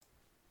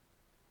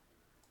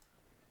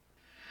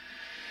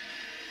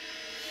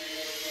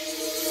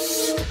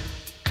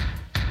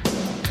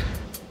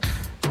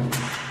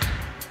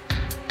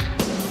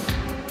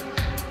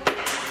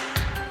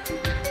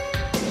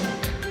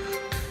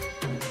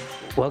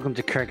Welcome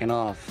to Kirk and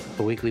Off,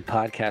 a weekly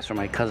podcast where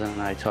my cousin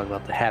and I talk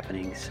about the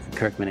happenings in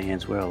Kirk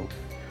Minahan's world.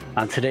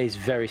 On today's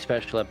very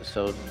special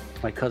episode,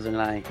 my cousin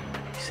and I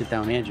sit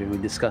down with Andrew and we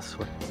discuss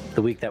what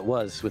the week that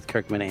was with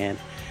Kirk Minahan.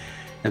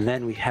 And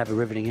then we have a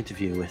riveting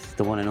interview with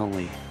the one and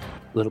only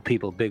Little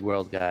People, Big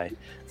World guy.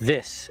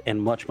 This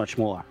and much, much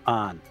more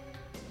on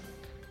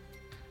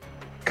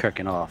Kirk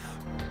and Off.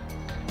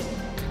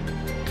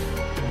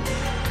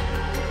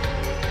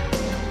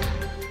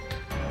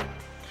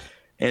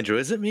 Andrew,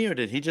 is it me or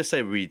did he just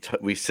say we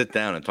sit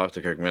down and talk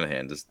to Kirk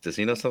Minahan? Does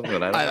he know something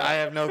that I don't know? I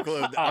have no clue,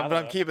 but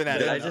I'm keeping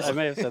that in. I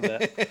may have said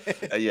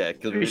that. Yeah,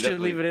 because We should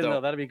leave it in, though.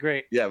 That'd be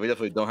great. Yeah, we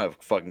definitely don't have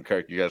fucking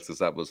Kirk. You guys can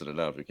stop listening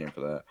now if you came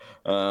for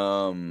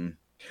that.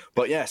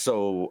 But yeah,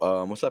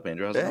 so what's up,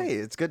 Andrew? How's it going? Hey,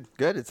 it's good.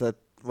 Good. It's a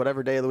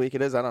whatever day of the week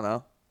it is. I don't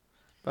know,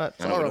 but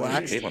it's I all don't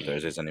relaxed. tape on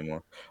Thursdays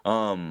anymore.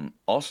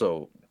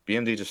 Also,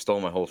 BMD just stole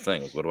my whole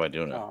thing. What do I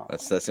do now? Oh.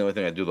 That's the only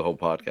thing I do the whole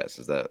podcast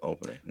is that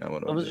opening. Now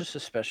what do It I was do? just a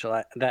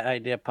special. That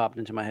idea popped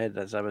into my head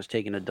as I was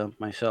taking a dump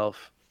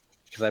myself,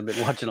 because I've been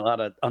watching a lot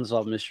of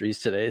Unsolved Mysteries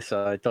today.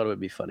 So I thought it would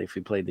be funny if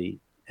we played the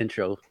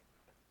intro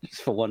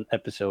just for one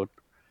episode.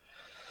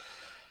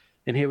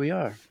 And here we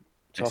are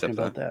talking Except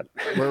about that.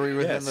 Were we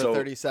within Yeah, the so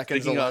 30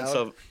 seconds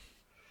allowed?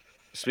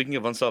 Speaking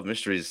of unsolved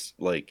mysteries,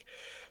 like,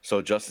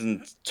 so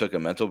Justin took a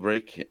mental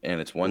break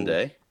and it's one Ooh.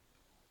 day.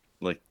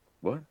 Like,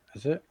 what?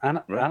 Is it? I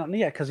don't.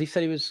 Yeah, because he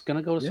said he was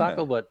gonna go to Yeah.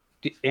 Saco, but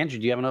Andrew,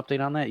 do you have an update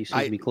on that? You seem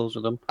to be close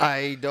with him.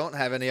 I don't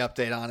have any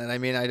update on it. I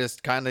mean, I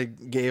just kind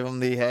of gave him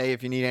the hey,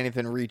 if you need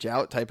anything, reach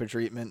out type of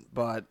treatment.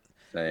 But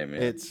Same, yeah.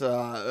 it's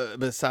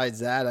besides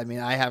that, I mean,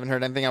 I haven't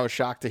heard anything. I was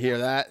shocked to hear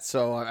that.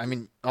 So I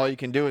mean, all you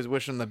can do is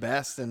wish him the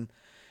best, and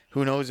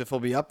who knows if he'll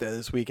be up there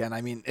this weekend.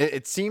 I mean,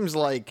 it seems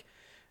like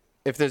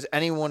if there's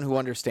anyone who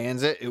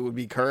understands it, it would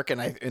be Kirk, and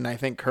I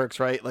think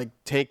Kirk's right. Like,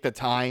 take the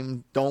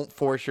time, don't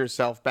force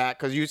yourself back,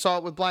 because you saw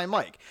it with Blind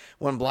Mike.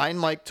 When Blind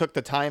Mike took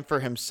the time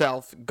for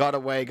himself, got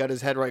away, got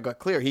his head right, got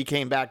clear, he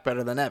came back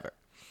better than ever.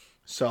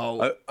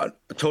 So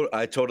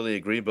I totally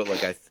agree, but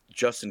like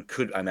Justin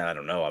could. I mean, I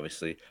don't know.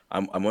 Obviously,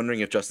 I'm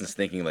wondering if Justin's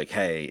thinking like,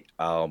 hey,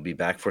 I'll be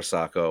back for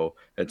Saco.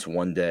 It's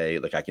one day.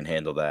 Like I can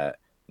handle that.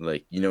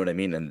 Like you know what I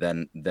mean. And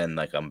then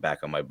like I'm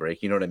back on my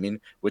break. You know what I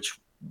mean? Which,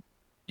 do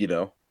you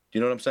know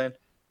what I'm saying?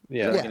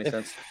 Yeah. Does that make any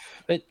sense?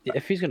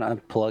 If he's gonna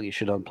unplug, he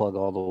should unplug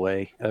all the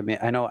way. I mean,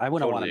 I know I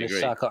wouldn't want to miss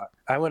agree. Saco.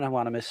 I wouldn't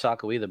want to miss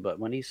Saco either. But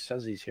when he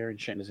says he's hearing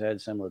shit in his head,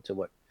 similar to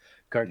what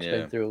Kirk's Yeah.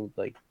 been through,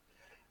 like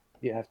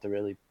you have to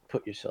really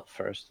put yourself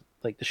first.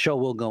 Like the show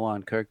will go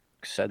on. Kirk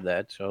said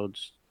that, so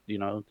it's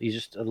he's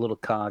just a little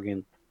cog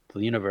in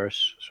the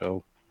universe.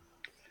 So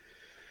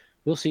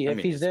we'll see. If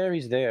he's there,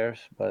 he's there.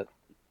 But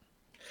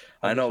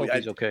I know.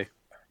 he's okay.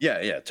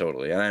 Yeah,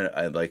 totally. And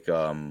I like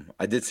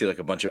I did see like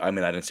a bunch of. I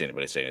mean, I didn't see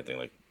anybody say anything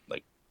like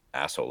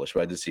asshole-ish,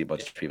 but I did see a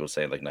bunch of people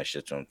saying like nice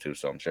shit to him too.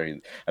 So I'm sure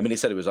he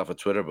said he was off of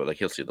Twitter, but like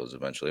he'll see those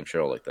eventually. I'm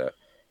sure he'll like that.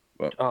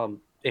 But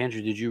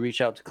Andrew, did you reach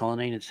out to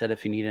Cullinane and said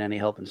if he needed any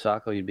help in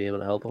Saco, you'd be able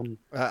to help him?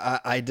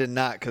 I did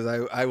not, because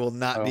I will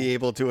not be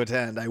able to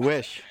attend. I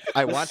wish.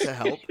 I want to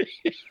help.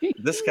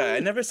 this guy, I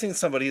never seen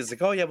somebody. He's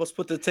like, oh yeah, we'll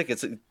split the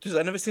tickets. Dude,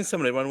 I never seen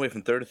somebody run away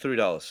from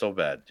 $33 so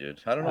bad, dude.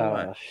 I don't know Oh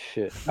why.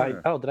 shit!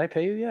 Did I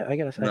pay you yet? I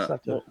gotta. No, I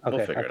stopped it. we'll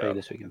Okay, figure I'll it pay you out.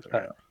 this weekend. Figure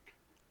it All right. out.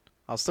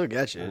 I'll still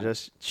get you.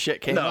 Just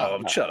shit came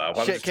up. No, shut up.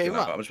 I'm Shit just came kidding.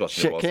 up. I'm just busting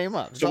Shit your balls. came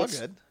up. It's So all what's-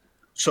 good.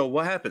 So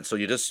what happened? So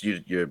you're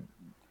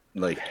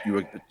like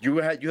you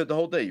had the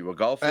whole day. You were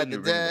golfing. At You the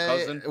were bringing day your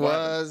cousin. it What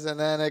happened? was, and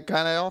then it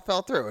kind of all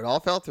fell through. It all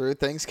fell through.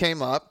 Things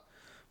came up,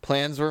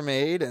 plans were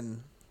made,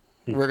 and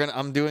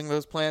I'm doing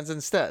those plans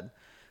instead.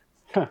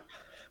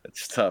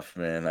 It's tough,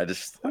 man. I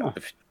just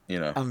if,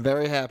 I'm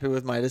very happy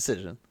with my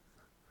decision.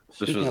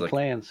 Speaking was of like-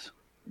 plans,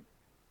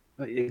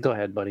 go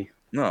ahead, buddy.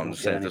 No, I'm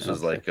just saying Yeah, this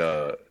was okay.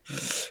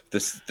 like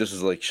this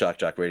was like Shock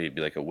Jock Radio. It'd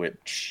be like a whip.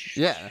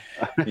 Yeah.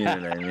 You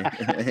know what I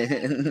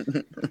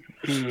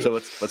mean? So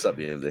what's up,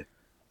 BMD?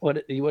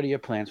 What are your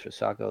plans for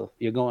Saco?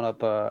 You're going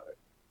up a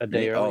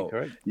day early,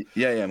 correct?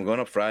 Yeah, I'm going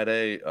up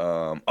Friday.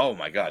 Oh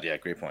my God, yeah,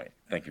 great point.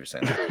 Thank you for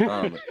saying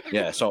that.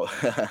 Yeah, so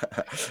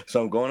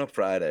I'm going up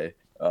Friday.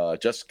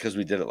 Just because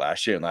we did it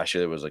last year, and last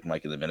year there was like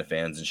Mike and the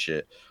Minifans and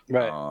shit.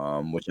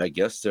 Right. Which I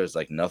guess there's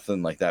like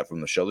nothing like that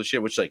from the show this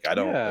year. Which like I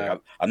don't. Yeah.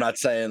 Like, I'm not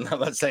saying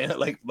it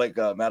like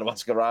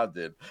Madawaska Rob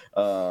did.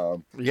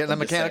 You getting a I'm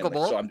just saying, mechanical like,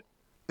 bull? so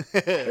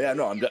yeah,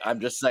 no, I'm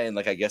just saying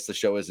like I guess the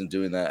show isn't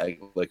doing that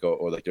like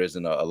or like there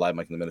isn't a live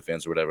Mike and the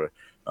Minifans or whatever.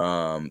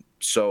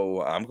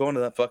 So I'm going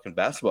to that fucking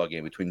basketball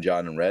game between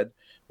John and Red,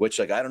 which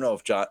like I don't know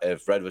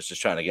if Red was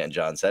just trying to get in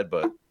John's head,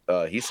 but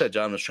he said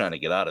John was trying to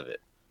get out of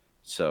it.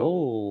 So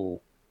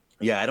Oh.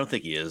 yeah, I don't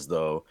think he is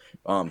though.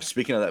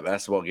 Speaking of that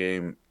basketball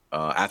game,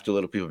 after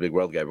Little People Big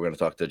World guy, we're going to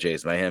talk to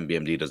Jays Mayhem.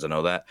 BMD doesn't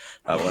know that.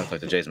 We're going to talk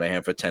to Jays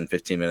Mayhem for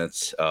 10-15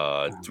 minutes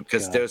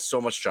because God. there's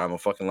so much drama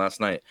fucking last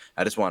night.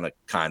 I just want to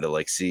kind of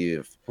like see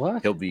if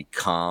What? he'll be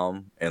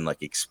calm and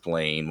like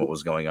explain what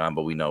was going on,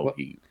 but we know What-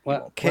 he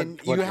what- won't. Can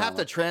what you have drama?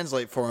 to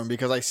translate for him,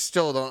 because I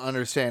still don't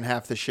understand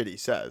half the shit he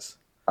says.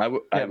 I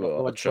will. Yeah,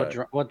 I'll but try.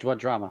 what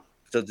drama?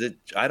 So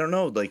I don't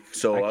know. Like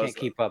so I was- can't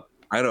keep up.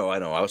 I know.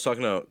 I was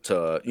talking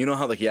to you know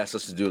how like he asked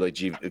us to do like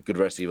Good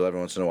vs. Evil every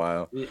once in a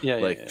while. Yeah,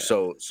 Like yeah.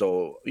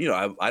 so you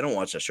know I don't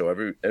watch that show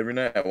every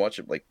night. I watch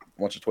it like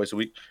once or twice a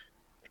week.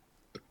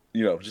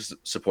 You know, just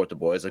support the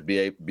boys. Like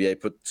BA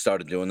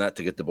started doing that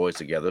to get the boys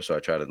together. So I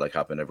try to like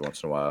hop in every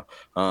once in a while.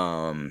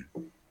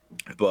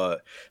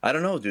 But I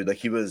don't know, dude. Like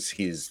he was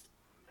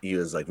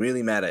like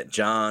really mad at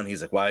John.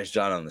 He's like, why is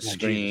John on the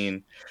screen?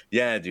 Jesus.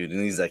 Yeah, dude. And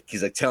he's like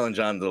telling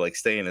John to like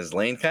stay in his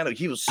lane. Kind of.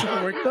 He was so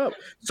worked up.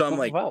 So I'm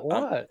like, about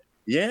what?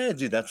 yeah,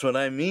 dude. That's what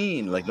I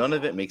mean. Like none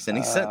of it makes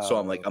any sense. So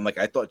I'm like,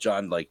 I thought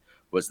John like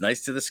was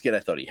nice to this kid. I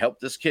thought he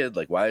helped this kid.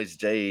 Like, why does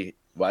Jay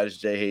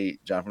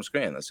hate John from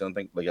Scranton? That's the only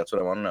thing. Like that's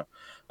what I want to know.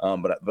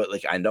 But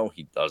like I know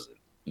he doesn't.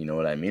 You know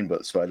what I mean?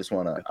 But so I just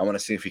want to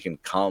see if he can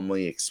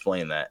calmly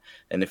explain that.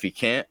 And if he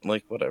can't,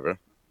 like whatever.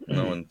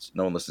 No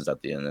one listens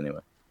at the end anyway.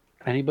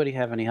 Anybody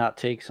have any hot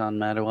takes on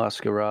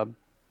Madawaska Rob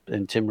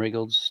and Tim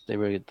Riggles? They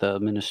were the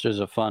ministers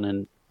of fun,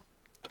 and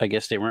I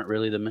guess they weren't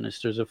really the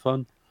ministers of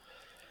fun.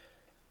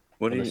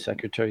 What do you the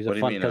secretaries what of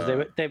do fun? you Because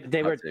mean,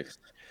 they were takes?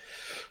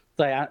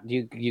 like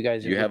you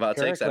guys. You have hot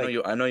Kirk, takes.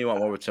 I know you want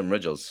more with Tim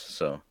Riggles.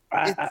 So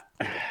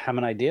I'm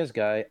an ideas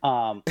guy.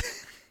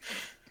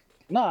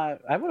 No,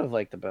 I would have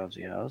liked the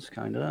bouncy house,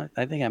 kind of.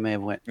 I think I may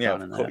have went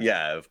down in that.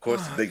 Yeah, of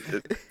course.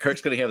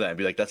 Kirk's gonna hear that and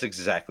be like, "That's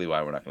exactly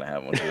why we're not gonna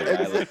have one."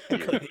 I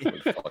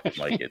fucking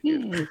like it,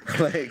 dude.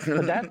 Like,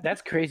 but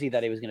that's crazy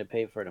that he was gonna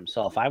pay for it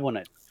himself. I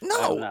wouldn't.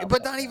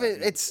 But not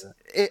even. It's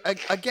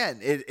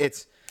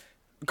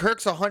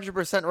Kirk's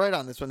 100% right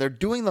on this one. They're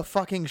doing the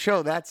fucking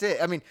show. That's it.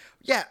 I mean,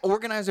 yeah,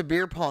 organize a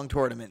beer pong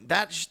tournament.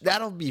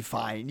 That'll be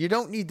fine. You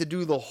don't need to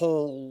do the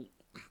whole.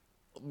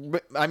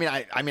 I mean,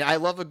 I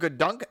love a good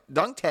dunk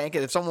tank,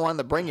 and if someone wanted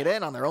to bring it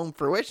in on their own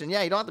fruition,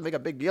 yeah, you don't have to make a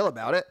big deal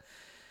about it.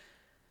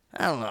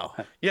 I don't know.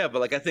 Yeah,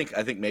 but like I think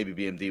maybe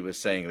BMD was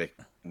saying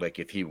like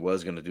if he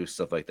was gonna do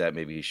stuff like that,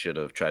 maybe he should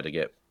have tried to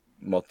get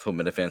multiple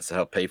Minifans to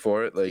help pay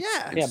for it. Like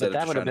yeah, but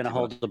that would have been a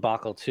whole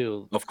debacle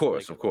too. Of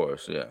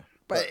course, yeah.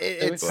 But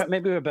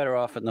maybe we're better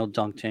off with no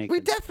dunk tank. We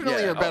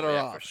definitely are better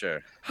off. For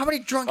sure. How many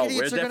drunk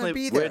idiots are going to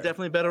be there? We're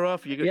definitely better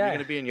off. You're going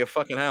to be in your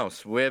fucking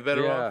house. We're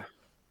better off.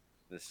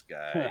 This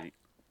guy.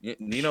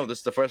 You know, this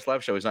is the first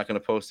live show he's not going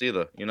to post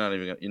either. You're not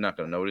going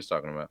to know what he's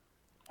talking about.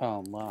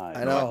 Oh my!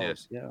 I know.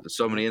 Ideas. Yeah. There's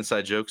so many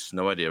inside jokes.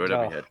 No idea. Right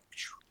over your head.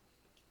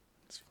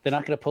 They're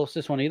not going to post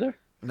this one either.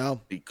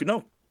 No.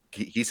 No.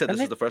 He said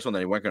this is the first one that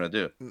he weren't going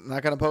to do.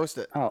 Not going to post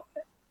it. Oh.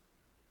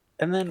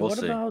 And then what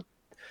about?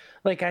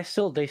 Like they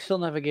still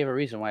never gave a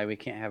reason why we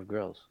can't have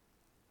grills.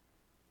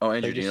 Oh,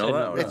 Andrew, do you know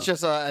that? It's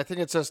just I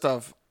think it's just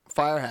a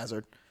fire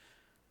hazard.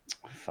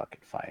 Fucking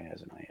fire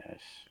hazard, my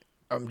ass.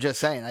 I'm just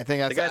saying. I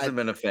think the guy's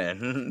been a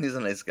fan. He's a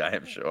nice guy,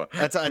 I'm sure.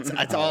 That's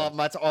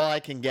all I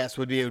can guess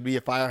would be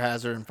a fire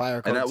hazard and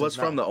fire. And that was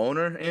from the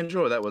owner,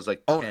 Andrew, or that was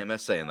like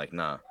KMS saying like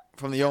nah.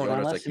 From the owner.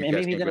 Unless, like,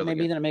 maybe he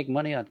didn't make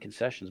money on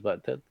concessions,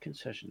 but the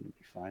concession would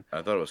be fine.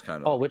 I thought it was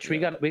kind of. Oh, which we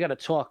got to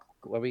talk.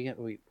 What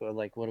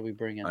do we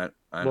bring in? I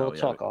know, we'll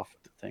talk off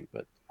the thing,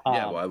 but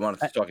yeah. Well, I wanted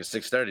to talk at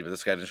 6:30, but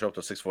this guy didn't show up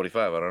till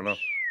 6:45. I don't know.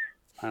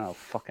 I don't know,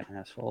 fucking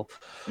asshole.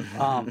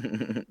 I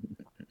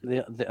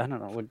don't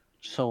know.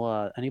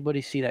 So,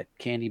 anybody see that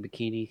candy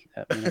bikini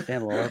that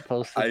Minifan Laura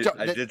posted?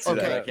 I did see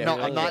that.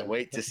 I can't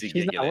wait to see.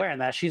 She's not wearing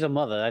that. She's a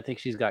mother. I think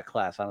she's got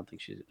class. I don't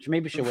think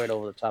maybe she'll wear it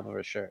over the top of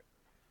her shirt.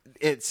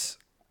 It's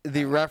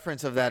the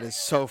reference of that is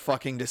so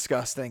fucking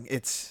disgusting.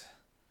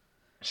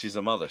 She's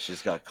a mother.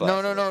 She's got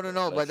class.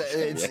 No. But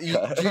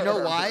do you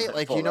know why?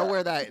 Like, you know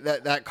where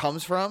that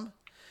comes from?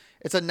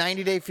 It's a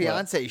 90-Day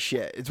Fiance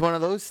shit. It's one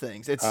of those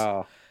things. It's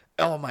oh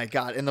my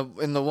god. And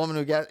the woman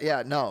who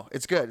no,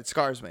 it's good. It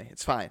scars me.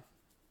 It's fine.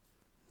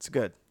 It's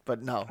good,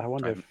 but no. I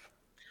wonder if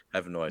I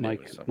have no idea.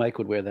 Mike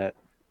would wear that.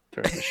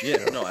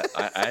 Yeah, no.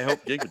 I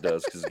hope Gig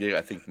does because Gig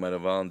I think might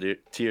have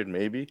volunteered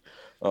maybe.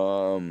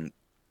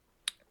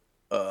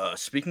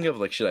 Speaking of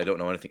like shit, I don't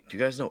know anything. Do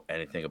you guys know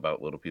anything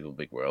about Little People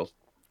Big World?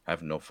 I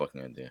have no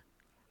fucking idea.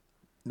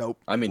 Nope.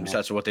 I mean,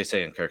 besides what they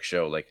say in Kirk's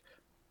show, like,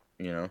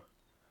 you know.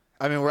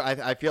 I mean,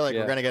 I feel like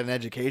we're gonna get an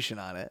education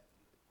on it.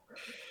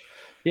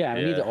 Yeah,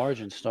 we need the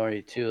origin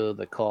story too.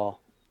 The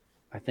call,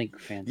 I think.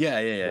 Fans. Yeah.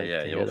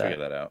 We'll figure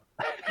that out.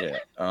 Yeah.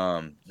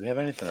 Do we have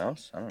anything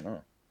else? I don't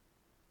know.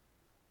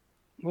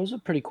 It was a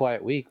pretty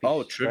quiet week.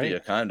 Trivia,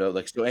 right? kind of.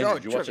 Like, so Andrew,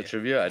 did you watch the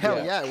trivia?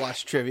 Hell yeah, I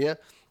watched trivia.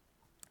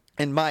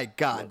 And my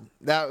God,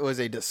 that was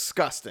a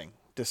disgusting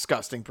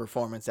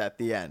performance at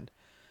the end.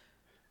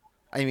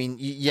 I mean,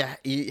 you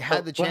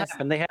had the chance.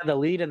 And they had the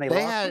lead, and they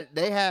lost.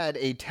 They had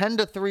a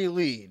 10-3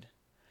 lead,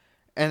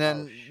 and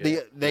then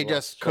they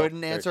just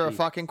couldn't answer a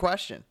fucking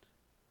question.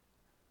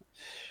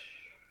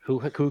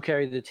 Who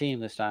carried the team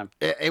this time?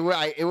 It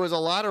was a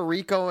lot of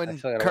Rico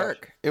and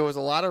Kirk. It was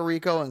a lot of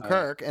Rico and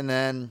Kirk, and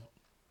then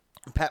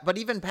Pat. But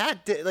even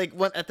Pat did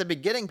at the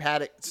beginning.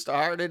 Pat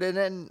started, and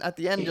then at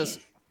the end, just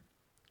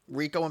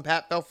Rico and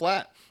Pat fell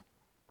flat.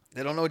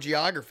 They don't know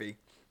geography.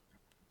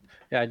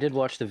 Yeah, I did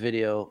watch the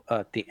video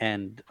at the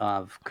end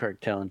of Kirk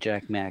telling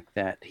Jack Mack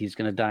that he's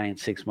going to die in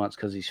 6 months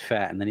because he's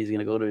fat, and then he's going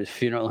to go to his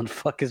funeral and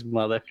fuck his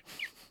mother.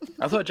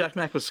 I thought Jack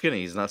Mack was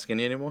skinny. He's not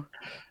skinny anymore?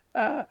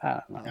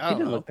 I don't know. I He don't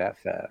didn't know. look that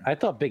fat. I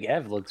thought Big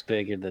Ev looks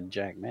bigger than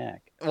Jack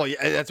Mack. Well,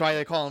 yeah, that's why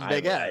they call him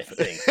Big I Ev.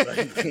 think.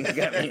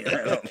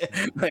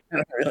 I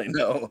don't really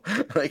know.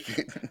 Like,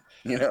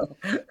 you know.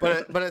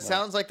 But it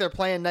sounds like they're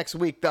playing next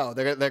week though.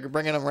 They're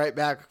bringing them right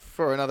back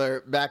for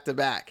another back to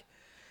back.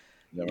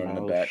 They're running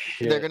Oh, it back.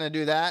 shit. They're gonna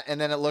do that, and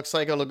then it looks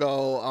like it'll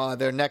go.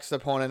 Their next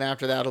opponent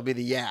after that will be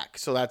the Yak.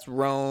 So that's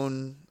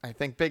Roan, I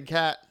think Big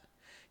Cat.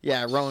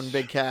 Yeah, Roan,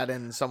 Big Cat,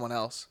 and someone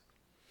else.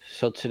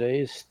 So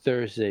today is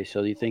Thursday.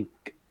 So do you think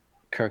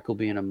Kirk will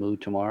be in a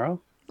mood tomorrow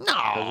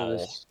because of No,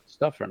 this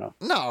stuff or no?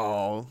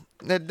 no,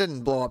 it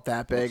didn't blow up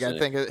that big. We'll I see.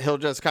 think he'll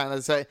just kind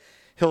of say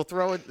he'll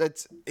throw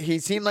it. He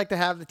seemed like to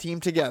have the team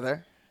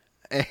together,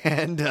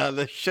 and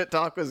the shit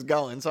talk was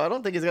going. So I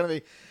don't think he's gonna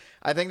be.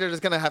 I think they're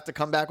just gonna have to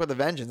come back with a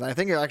vengeance. And I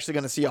think you're actually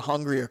gonna see a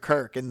hungrier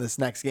Kirk in this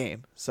next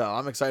game. So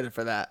I'm excited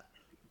for that.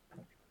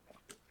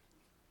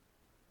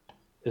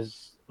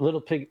 Is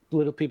little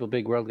people,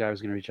 big world guy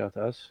was going to reach out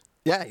to us?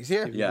 Yeah, he's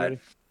here. Yeah. Ready?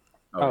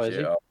 Oh, is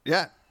he?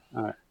 Yeah.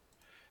 Let's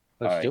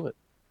Alright. do it.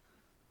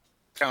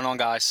 What's going on,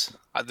 guys?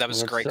 That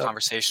was a What's great up?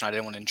 conversation. I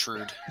didn't want to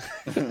intrude.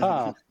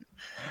 Oh,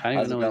 I How's didn't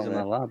it even know he was going, in the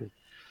man? lobby.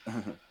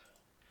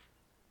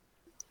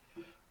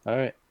 All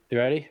right, you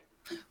ready?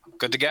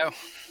 Good to go.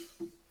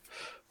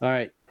 All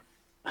right.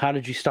 How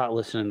did you start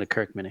listening to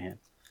Kirk Minahan?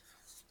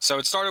 So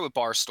it started with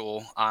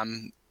Barstool.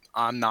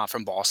 I'm not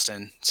from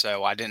Boston,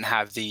 so I didn't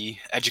have the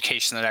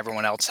education that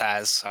everyone else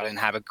has. I didn't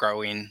have it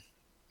growing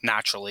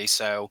naturally,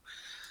 so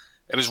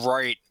it was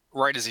right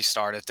as he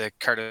started the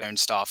Curtis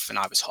Jones stuff, and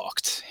I was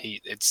hooked.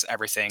 It's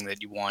everything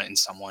that you want in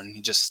someone.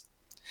 He just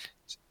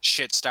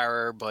shit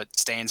stirrer, but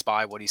stands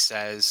by what he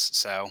says.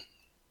 So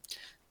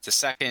the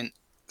second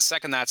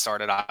that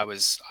started, I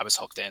was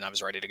hooked in. I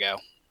was ready to go.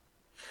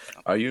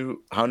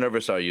 How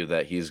nervous are you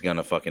that he's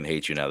gonna fucking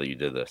hate you now that you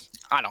did this?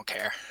 I don't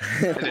care.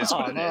 It is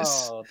what it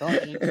is.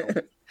 Don't jinx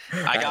him.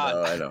 I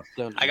know.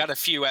 Don't got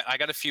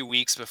a few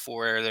weeks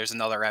before there's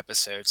another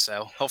episode,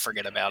 so he'll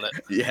forget about it.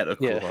 Yeah, they'll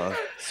Yeah. cool off.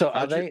 So are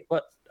How'd you- they?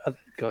 What?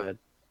 Go ahead.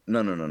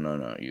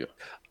 No. You.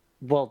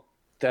 Well,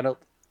 that'll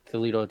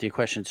lead on to your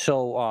question.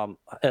 So,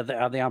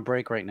 are they on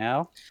break right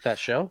now? That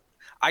show?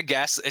 I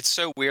guess it's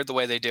so weird the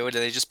way they do it.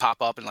 They just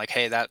pop up and like,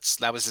 hey, that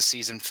was the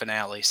season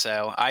finale.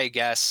 So I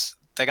guess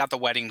they got the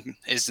wedding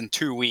is in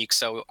 2 weeks.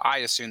 So I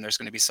assume there's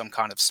going to be some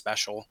kind of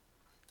special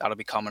that'll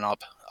be coming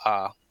up,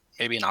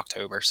 maybe in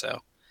October. So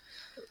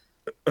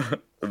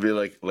It'd be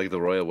like the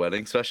royal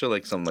wedding special,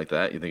 like something like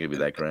that. You think it'd be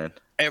that grand?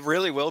 it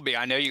really will be.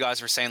 I know you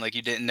guys were saying like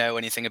you didn't know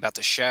anything about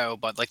the show,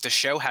 but like the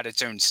show had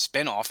its own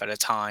spin-off at a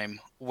time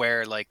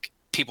where like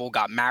people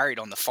got married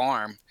on the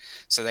farm.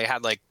 So they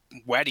had like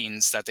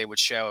weddings that they would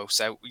show.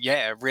 So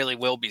yeah, it really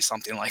will be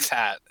something like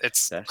that.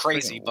 It's That's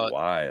crazy, freaking but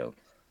wild.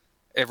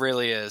 it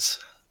really is.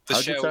 The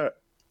How'd you show, start?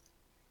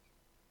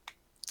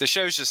 the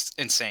show's just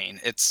insane.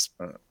 It's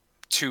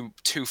too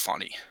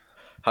funny.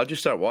 How'd you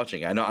start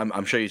watching? I know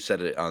I'm sure you said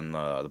it on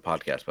the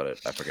podcast, but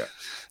I forgot.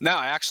 No,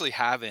 I actually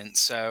haven't.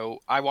 So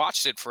I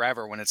watched it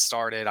forever when it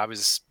started. I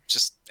was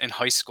just in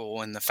high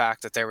school, and the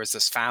fact that there was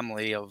this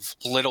family of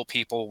little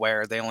people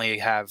where they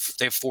have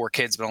 4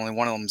 kids, but only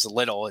one of them's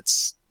little.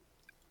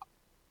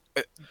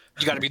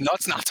 You got to be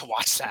nuts not to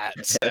watch that.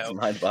 That's So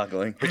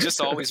mind-boggling. we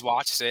just always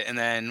watched it. And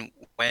then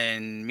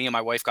when me and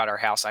my wife got our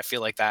house, I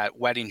feel like that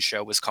wedding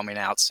show was coming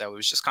out. So it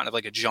was just kind of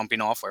like a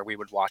jumping off where we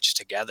would watch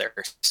together.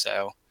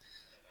 So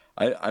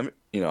I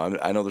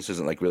know this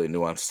isn't like really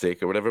nuanced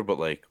take or whatever, but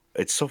like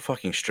it's so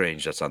fucking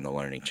strange that's on the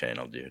Learning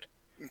Channel, dude.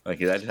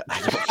 Like I don't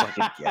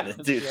fucking get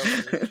it,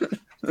 dude.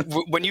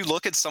 when you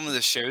look at some of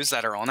the shows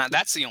that are on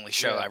that's the only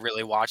show I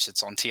really watch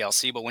that's on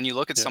TLC. But when you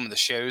look at some of the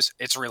shows,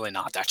 it's really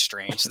not that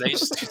strange. They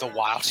just do the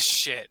wildest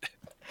shit.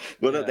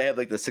 Well, they have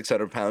like the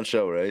 600-pound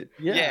show, right?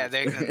 Yeah,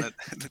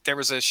 there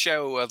was a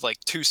show of like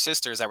 2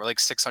 sisters that were like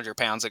 600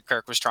 pounds that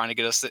Kirk was trying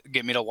to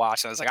get me to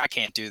watch, and I was like, I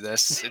can't do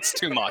this. It's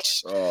too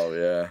much. Oh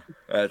yeah,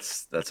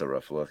 that's a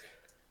rough look.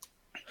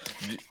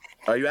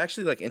 Are you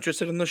actually like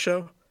interested in the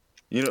show?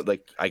 You know,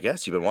 like I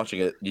guess you've been watching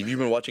it. Have you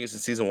been watching it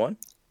since season 1?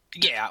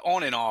 Yeah,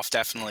 on and off,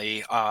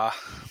 definitely.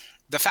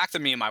 The fact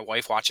that me and my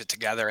wife watch it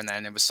together, and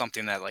then it was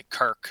something that like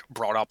Kirk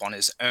brought up on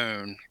his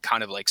own,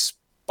 kind of like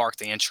sparked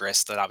the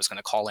interest that I was going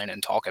to call in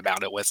and talk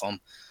about it with him.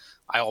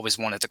 I always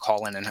wanted to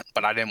call in,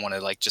 but I didn't want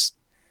to like just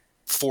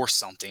force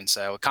something,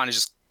 so it kind of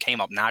just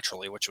came up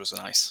naturally, which was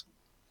nice.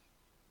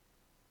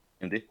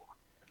 Indeed.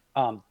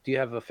 Do you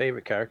have a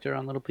favorite character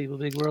on Little People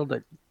Big World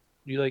that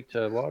you like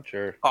to watch?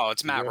 Or Oh,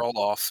 it's Matt Yeah.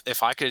 Roloff.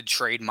 If I could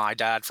trade my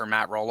dad for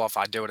Matt Roloff,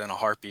 I'd do it in a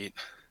heartbeat.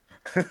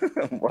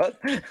 What?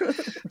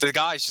 The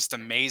guy's just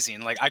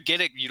amazing. Like, I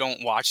get it, you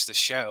don't watch the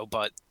show,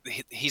 but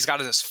he's got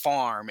this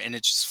farm, and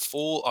it's just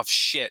full of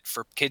shit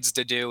for kids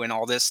to do and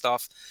all this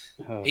stuff.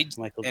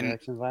 Michael and-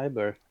 Jackson vibe,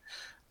 or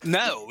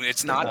No,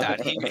 it's not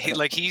that.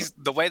 He's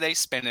the way they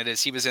spin it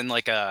is he was in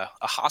like a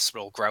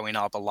hospital growing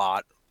up a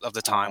lot of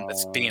the time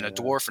with being a yeah.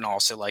 dwarf, and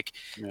also like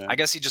yeah. I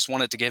guess he just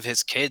wanted to give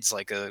his kids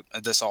like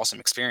this awesome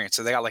experience.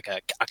 So they got like a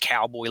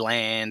cowboy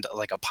land,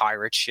 like a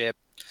pirate ship,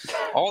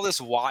 all this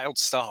wild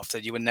stuff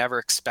that you would never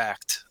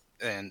expect.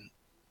 And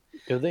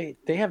Do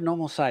they have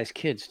normal sized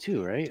kids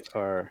too, right?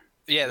 Or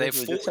Yeah, they We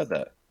have just said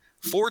that.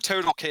 4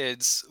 total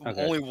kids.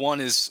 Okay. Only one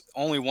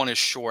is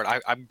short.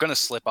 I'm gonna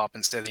slip up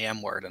and say the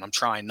M word, and I'm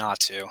trying not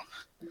to.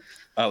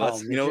 Oh,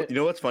 that's midget? you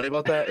know what's funny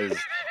about that is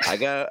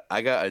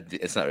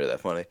it's not really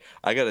that funny.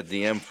 I got a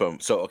DM from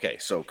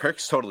so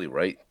Kirk's totally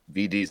right.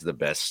 VD's the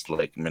best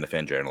like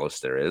Minifan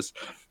journalist there is.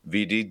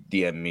 VD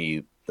DM'd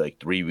me like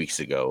 3 weeks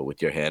ago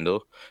with your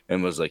handle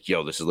and was like,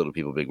 "Yo, this is Little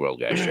People Big World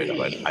guy straight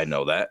up. I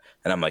know that."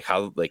 And I'm like,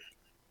 "How like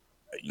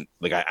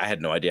I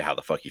had no idea how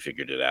the fuck you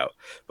figured it out."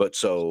 But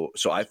so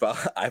I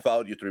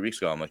followed you 3 weeks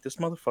ago. I'm like, this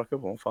motherfucker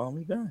won't follow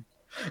me back.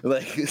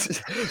 Like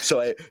so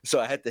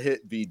I had to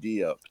hit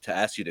VD up to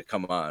ask you to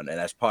come on, and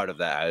as part of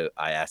that,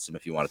 I asked him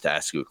if he wanted to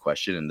ask you a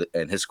question,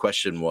 and his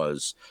question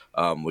was,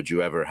 would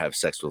you ever have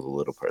sex with a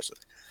little person?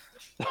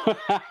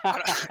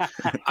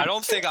 I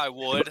don't think I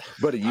would.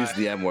 But he used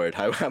the M word.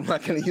 I'm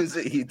not going to use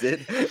it. He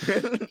did.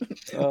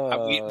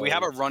 We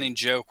have a running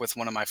joke with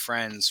one of my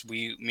friends.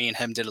 Me and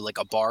him did like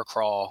a bar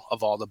crawl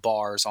of all the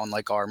bars on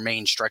like our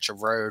main stretch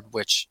of road,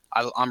 which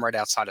I'm right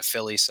outside of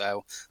Philly,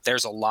 so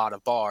there's a lot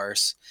of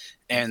bars.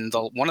 And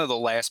one of the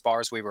last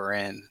bars we were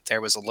in,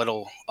 there was a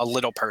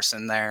little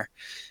person there,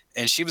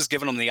 and she was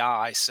giving him the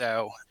eye.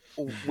 So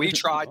we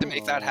tried to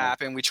make that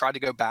happen. We tried to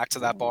go back to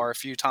that bar a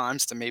few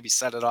times to maybe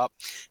set it up,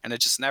 and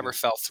it just never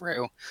fell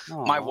through.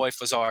 My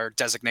wife was our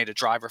designated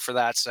driver for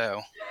that,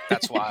 so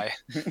that's why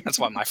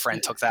my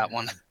friend took that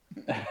one.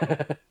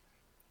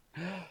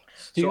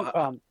 Stu,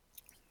 go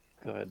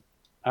ahead.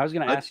 I was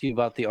going to ask you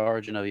about the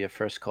origin of your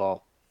first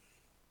call.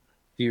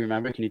 Do you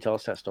remember? Can you tell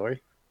us that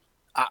story?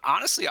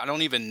 Honestly, I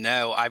don't even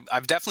know.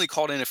 I've definitely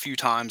called in a few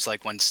times,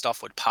 like when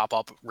stuff would pop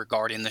up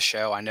regarding the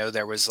show. I know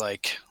there was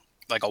like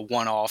a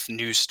one-off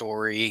news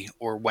story,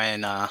 or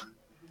when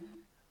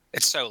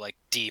it's so like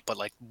deep, but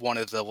like one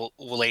of the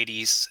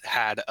ladies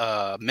had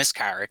a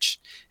miscarriage,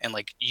 and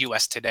like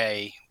US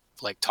Today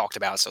like talked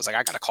about it. So I was like,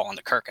 I got to call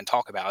into Kirk and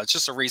talk about it. It's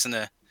just a reason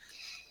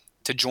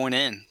to join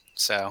in.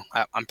 So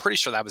I'm pretty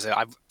sure that was it.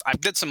 I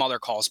did some other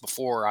calls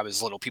before. I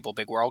was Little People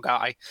Big World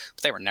guy,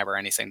 but they were never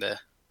anything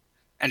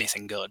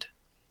good.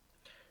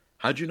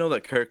 How'd you know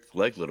that Kirk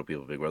liked Little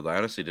People Big World? I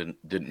honestly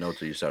didn't know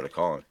till you started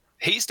calling.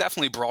 He's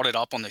definitely brought it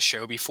up on the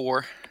show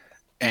before,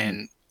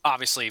 and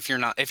obviously if you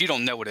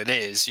don't know what it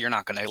is, you're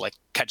not going to like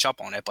catch up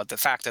on it. But the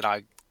fact that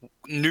I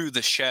knew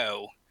the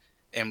show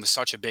and was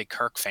such a big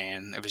Kirk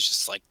fan, it was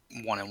just like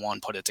one and one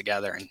put it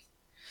together and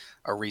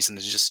a reason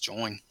to just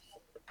join.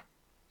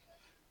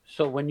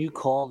 So when you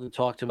called and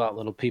talked about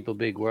Little People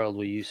Big World,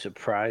 were you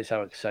surprised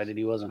how excited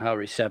he was and how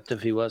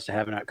receptive he was to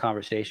having that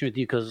conversation with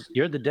you? Because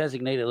you're the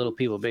designated Little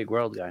People Big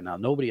World guy now.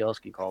 Nobody else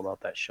can call about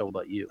that show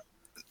but you.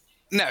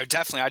 No,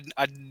 definitely.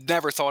 I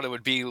never thought it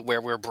would be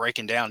where we're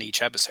breaking down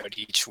each episode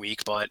each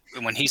week. But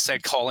when he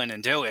said call in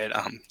and do it,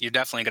 you're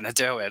definitely going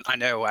to do it. I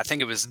know. I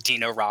think it was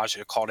Dino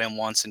Raja called in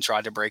once and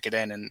tried to break it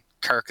in, and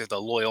Kirk,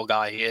 the loyal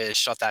guy he is,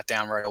 shut that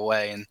down right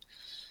away. And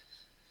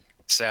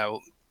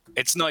so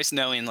it's nice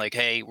knowing, like,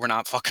 hey, we're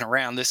not fucking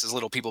around. This is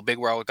Little People Big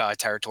World guy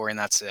territory, and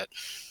that's it.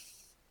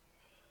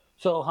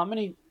 So how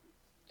many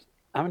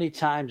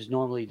times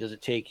normally does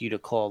it take you to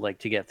call, like,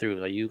 to get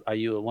through? Are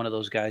you one of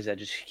those guys that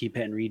just keep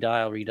hitting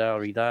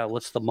redial?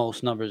 What's the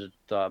most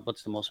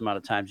amount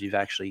of times you've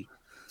actually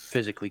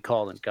physically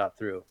called and got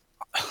through?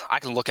 I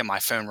can look at my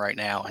phone right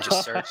now and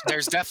just search.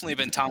 There's definitely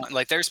been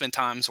there's been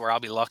times where I'll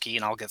be lucky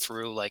and I'll get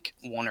through like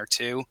one or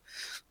two,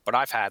 but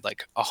I've had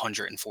like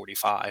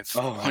 145,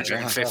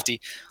 150.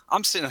 God.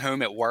 I'm sitting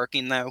home at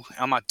working though.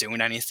 I'm not doing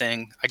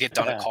anything. I get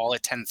done a call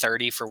at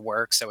 10:30 for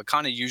work, so it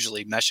kind of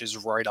usually meshes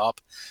right up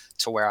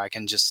to where I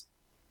can just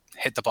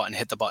hit the button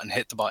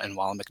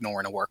while I'm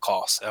ignoring a work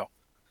call. So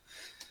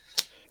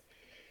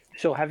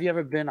have you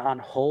ever been on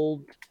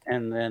hold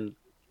and then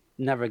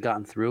never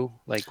gotten through,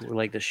 like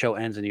the show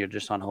ends and you're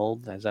just on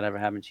hold? Has that ever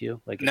happened to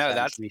you? Like, no,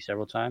 that's me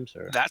several times.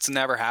 Or that's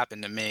never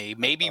happened to me.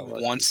 Maybe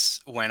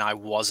once when I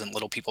wasn't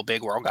Little People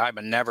Big World guy,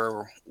 but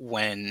never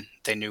when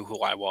they knew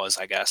who I was,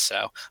 I guess. So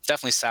I've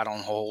definitely sat on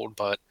hold,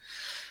 but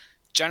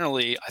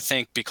generally I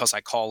think because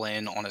I call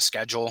in on a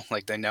schedule,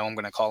 like they know I'm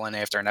going to call in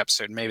after an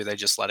episode, maybe they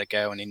just let it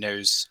go, and he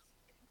knows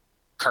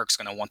Kirk's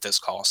going to want this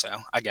call. So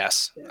I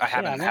guess I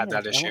haven't had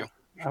that issue.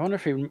 I wonder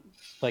if he,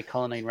 like,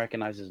 Cullinane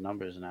recognizes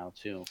numbers now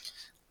too.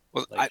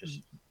 Well,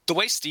 the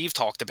way Steve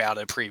talked about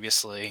it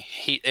previously,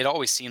 it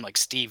always seemed like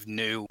Steve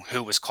knew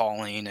who was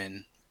calling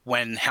and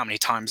how many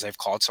times they've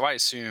called. So I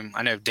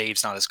know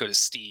Dave's not as good as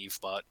Steve,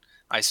 but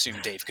I assume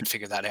Dave could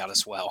figure that out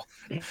as well.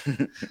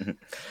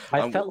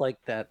 I felt like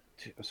that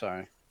too.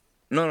 Sorry.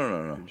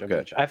 No.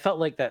 Okay. I felt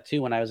like that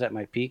too when I was at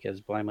my peak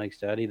as Blind Mike's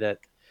daddy. That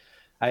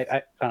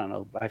I don't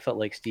know. I felt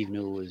like Steve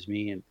knew it was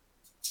me, and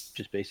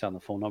just based on the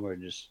phone number,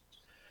 just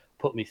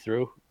put me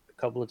through a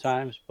couple of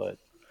times, but.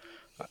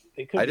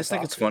 I just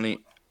think it's funny.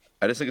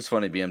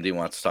 BMD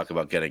wants to talk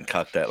about getting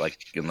cucked at, like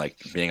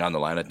being on the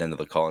line at the end of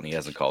the call, and he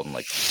hasn't called in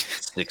like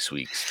 6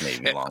 weeks,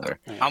 maybe longer.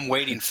 I'm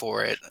waiting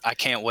for it. I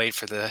can't wait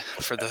for the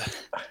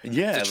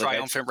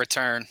triumphant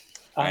return.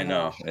 I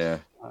know. Yeah.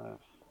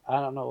 I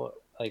don't know.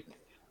 Like,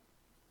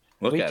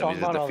 Look We at him. talk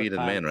He's a about it all the defeated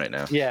time. man right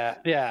now.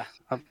 Yeah.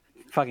 I'm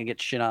fucking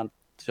get shit on.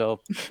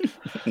 So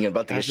You're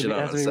about to get Has to shit be- on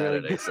has to be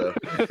really Saturday, so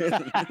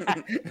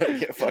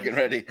get fucking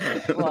ready.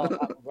 well,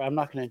 I'm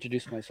not going to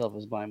introduce myself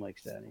as Blind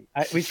Mike's daddy.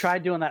 We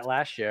tried doing that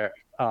last year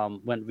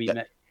when we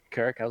met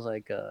Kirk. I was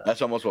like,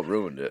 That's almost what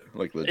ruined it.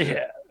 Like legit.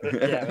 yeah.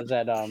 It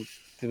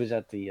was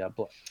at the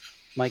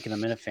Mike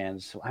and the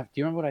Minifans. Do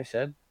you remember what I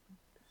said?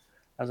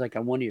 I was like,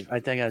 I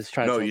think I was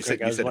trying to No, tell you said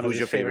Kirk I was one who's of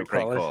your his favorite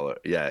prank callers. caller?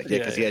 Yeah,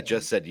 because he had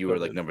just said you were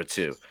like number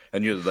 2,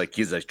 and you're like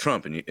he's like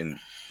Trump, and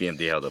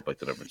BMD held up like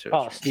the number 2.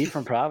 Oh, Steve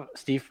from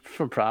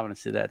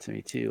Providence did that to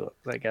me too.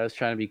 Like I was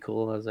trying to be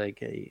cool. I was like,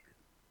 hey,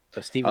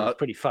 but Steve was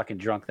pretty fucking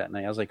drunk that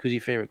night. I was like, who's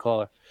your favorite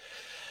caller?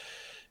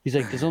 He's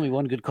like, there's only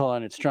one good caller,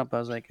 and it's Trump. I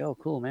was like, oh,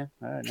 cool, man.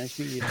 All right, nice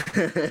meeting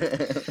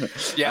you.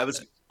 Yeah,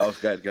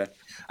 go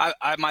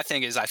ahead. My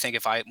thing is, I think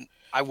if I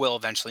will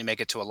eventually make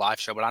it to a live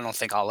show, but I don't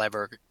think I'll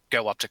ever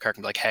go up to Kirk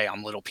and be like, hey,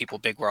 I'm Little People,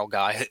 Big World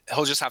guy.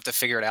 He'll just have to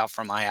figure it out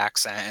from my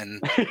accent,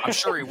 and I'm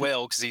sure he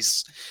will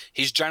because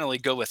he's generally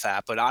good with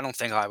that. But I don't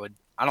think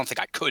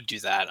I could do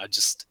that. I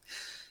just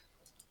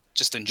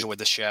enjoy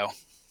the show.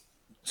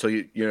 So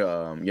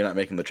you're not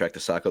making the trek to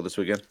Saco this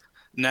weekend?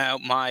 No,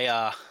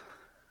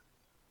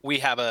 we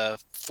have a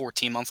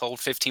 14-month-old,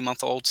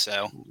 15-month-old,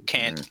 so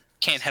can't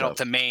head up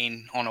to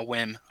Maine on a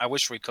whim. I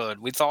wish we could.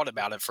 We thought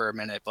about it for a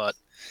minute, but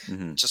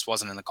it just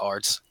wasn't in the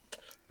cards.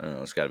 I don't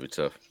know. It's got to be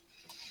tough.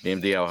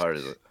 BMD, how hard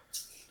is it?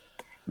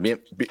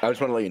 I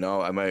just want to let you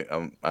know. I'm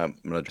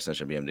gonna just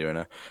mention BMD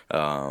right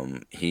now.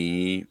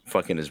 He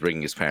fucking is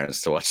bringing his parents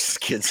to watch his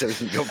kids so he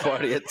can go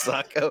party at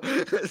Saco.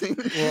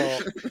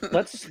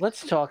 Well,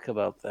 let's talk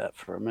about that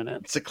for a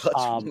minute. It's a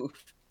clutch move.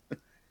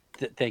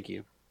 Thank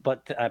you.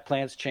 But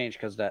plans change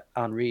because that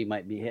Henri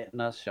might be hitting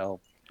us. So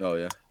Oh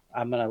yeah.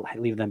 I'm gonna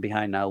leave them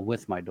behind now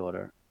with my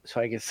daughter, so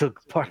I can still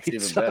party.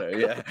 It's even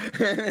better,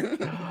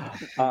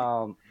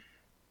 yeah.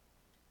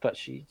 But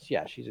she's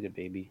a good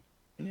baby.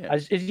 Yeah.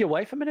 Is your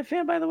wife a Minute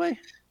fan, by the way?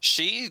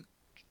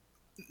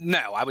 No,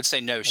 I would say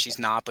no, she's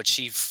not, but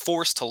she's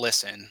forced to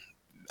listen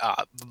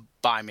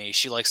by me.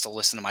 She likes to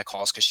listen to my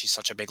calls because she's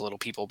such a big Little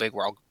People, Big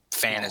World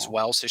fan as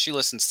well. So she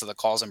listens to the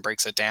calls and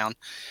breaks it down.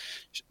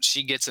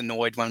 She gets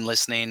annoyed when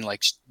listening.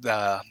 Like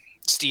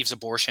Steve's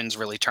abortions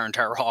really turned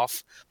her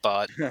off,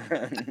 but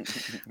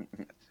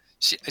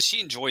she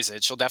enjoys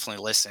it. She'll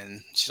definitely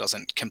listen. She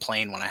doesn't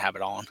complain when I have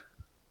it on.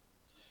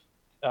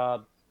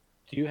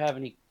 Do you have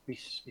any,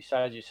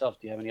 besides yourself,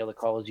 do you have any other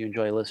callers you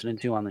enjoy listening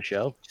to on the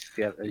show?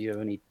 Do you have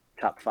any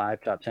top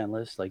 5, top 10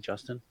 lists like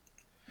Justin?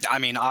 I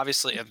mean,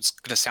 obviously, it's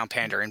going to sound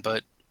pandering,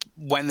 but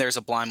when there's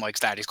a Blind Mike's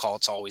Daddy's call,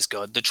 it's always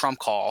good. The Trump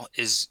call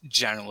is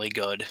generally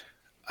good.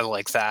 I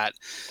like that.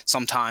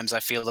 Sometimes I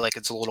feel like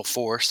it's a little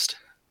forced.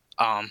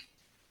 I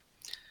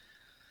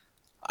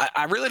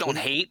really don't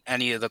hate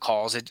any of the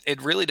calls.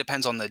 It really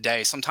depends on the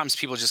day. Sometimes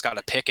people just got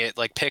to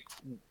pick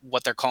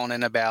what they're calling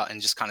in about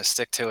and just kind of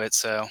stick to it.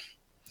 So.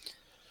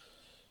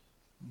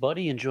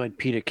 Buddy enjoyed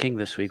Peter King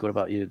this week. What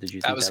about you? Did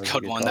you? That was a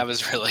good one. That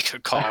was a really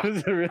good call. That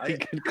was a really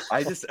good call.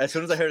 I just, as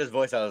soon as I heard his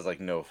voice, I was like,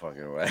 no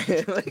fucking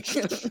way.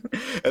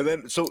 And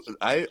then, so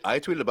I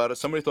tweeted about it.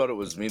 Somebody thought it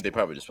was me. They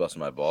probably just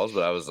busted my balls,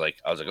 but I was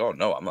like, oh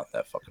no, I'm not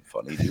that fucking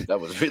funny, dude. That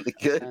was really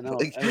good. I know.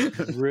 It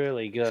was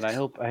really good. I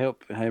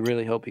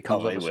really hope he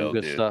comes up with some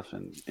good stuff.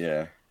 And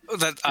yeah.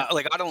 That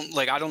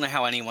I don't know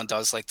how anyone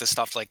does like the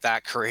stuff like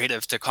that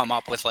creative to come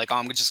up with like, oh,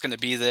 I'm just going to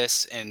be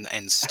this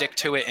and stick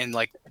to it and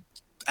like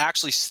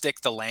actually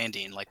stick the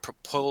landing, like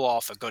pull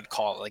off a good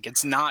call. Like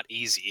it's not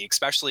easy,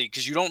 especially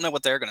because you don't know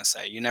what they're going to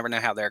say. You never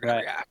know how they're going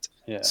to react.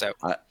 Yeah. So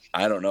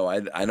I don't know.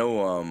 I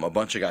know a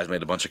bunch of guys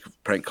made a bunch of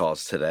prank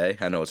calls today.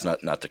 I know it's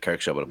not the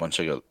Kirk show, but a bunch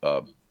of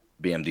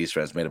BMD's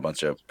friends made a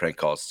bunch of prank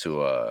calls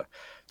to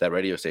that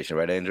radio station,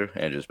 right, Andrew?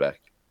 Andrew's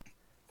back.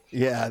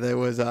 Yeah, there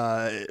was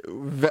a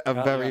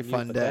very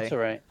fun day. That's all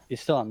right. You're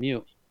still on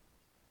mute.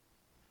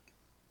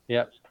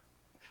 Yep.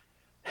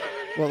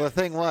 Well, the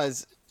thing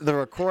was, the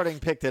recording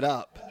picked it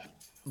up,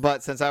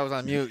 but since I was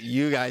on mute,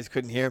 you guys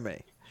couldn't hear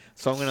me.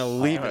 So I'm going to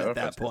leave it at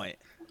that point.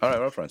 All right,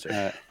 we're friends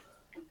here.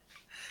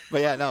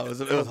 But yeah, no, it was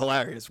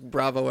hilarious.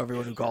 Bravo,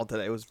 everyone who called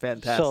today. It was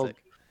fantastic.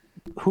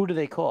 So, who do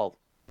they call?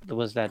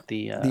 Was that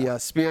the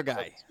Spear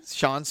guy?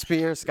 Sean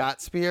Spear,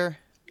 Scott Spear?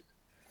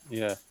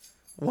 Yeah.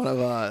 One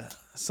of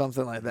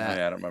something like that.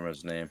 Yeah, I don't remember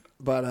his name.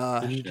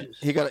 But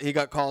he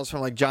got calls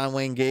from like John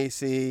Wayne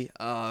Gacy.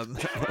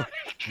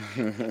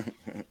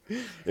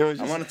 It was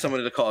I wanted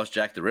somebody to call us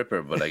Jack the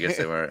Ripper, but I guess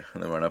they weren't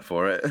up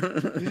for it.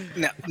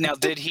 Now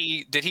did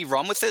he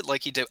run with it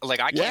like he did?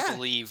 Like I can't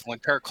believe when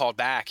Kirk called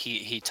back,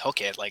 he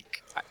took it.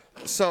 Like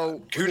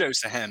so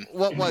kudos to him.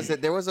 What was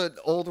it? There was an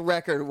old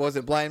record. Was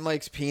it Blind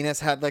Mike's Penis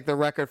had like the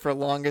record for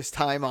longest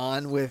time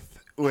on with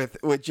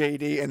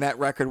JD, and that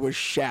record was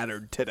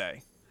shattered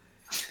today.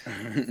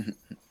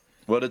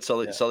 What did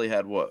Sully? Yeah. Sully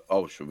had what?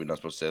 Oh, should we not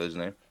supposed to say his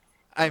name?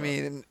 I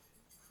mean,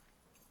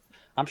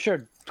 I'm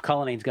sure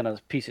Cullinane's gonna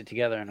piece it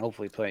together and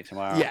hopefully play it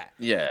tomorrow.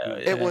 Yeah.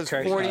 It was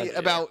Kirk's 30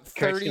 about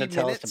 30 minutes.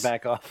 Tell us to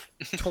back off.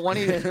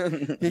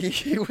 20.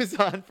 He was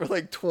on for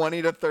like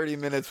 20 to 30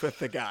 minutes with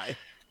the guy.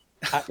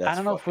 I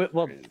don't know if fucking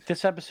crazy.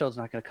 this episode's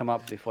not going to come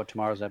up before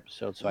tomorrow's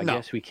episode, so I No.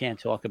 guess we can't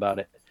talk about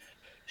it.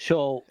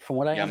 So from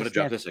what I Yeah, I'm gonna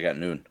drop understand, this like at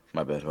noon.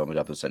 My bad. I'm gonna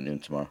drop this at noon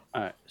tomorrow.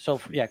 all right. So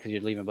yeah, because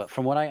you're leaving. But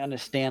from what I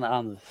understand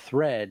on the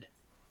thread,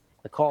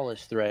 the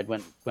callers thread,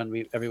 when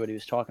everybody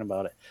was talking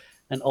about it,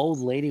 an old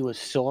lady was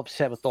so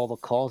upset with all the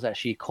calls that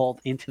she called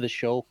into the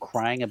show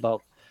crying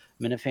about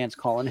Minifans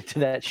calling into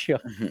that show.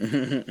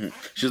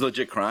 She's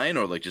legit crying,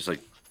 or like just like.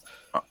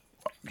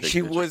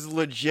 She was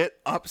legit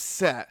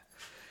upset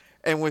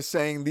and was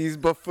saying these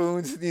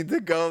buffoons need to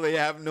go. They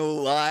have no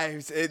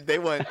lives. They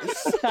went.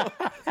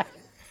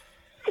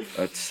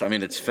 I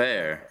mean, it's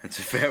fair. It's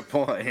a fair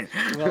point.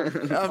 Well,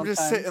 I'm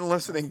just sitting,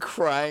 listening,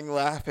 crying,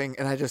 laughing,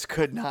 and I just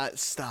could not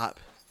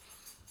stop.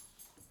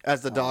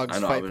 As the dogs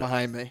fight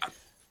behind me.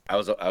 I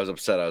was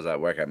upset. I was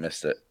at work. I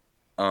missed it.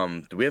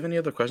 Do we have any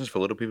other questions for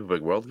Little People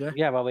Big World guy?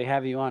 Yeah, well, we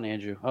have you on,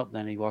 Andrew. Oh,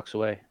 then he walks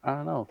away. I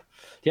don't know.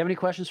 Do you have any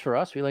questions for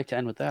us? We like to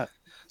end with that.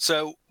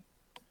 So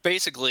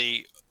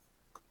basically,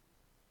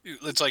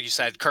 it's like you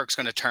said, Kirk's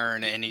going to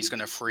turn and he's going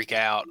to freak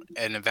out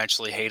and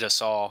eventually hate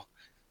us all.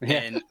 Yeah.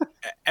 And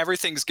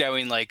everything's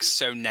going like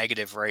so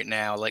negative right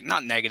now. Like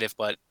not negative,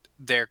 but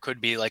there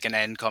could be like an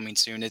end coming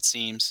soon, it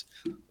seems.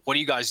 What do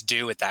you guys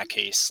do with that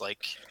case?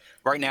 Like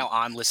right now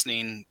I'm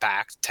listening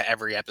back to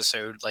every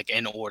episode like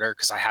in order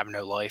because I have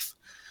no life.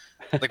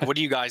 Like what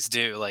do you guys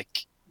do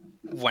like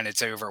when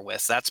it's over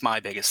with? That's my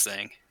biggest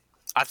thing.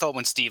 I thought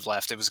when Steve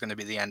left it was going to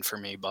be the end for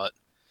me, but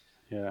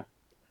Yeah.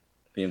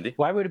 PMD?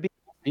 Why would it be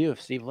for you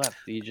if Steve left?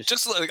 You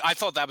just like I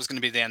thought that was going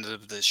to be the end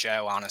of the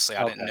show. Honestly,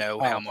 I didn't know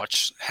how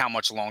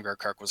much longer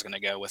Kirk was going to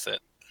go with it.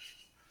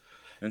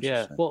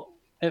 Yeah. Well,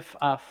 if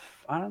I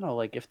don't know,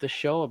 like if the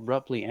show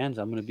abruptly ends,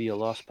 I'm going to be a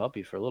lost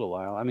puppy for a little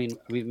while. I mean,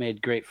 we've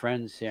made great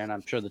friends here, and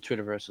I'm sure the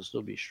Twitterverse will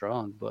still be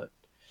strong. But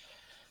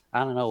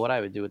I don't know what I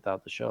would do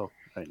without the show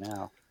right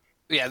now.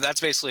 Yeah,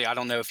 that's basically. I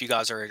don't know if you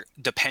guys are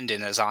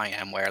dependent as I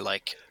am, where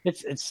like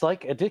it's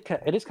like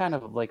it is kind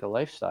of like a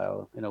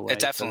lifestyle in a way. it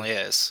definitely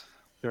is.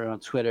 You're on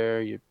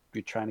Twitter. You're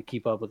trying to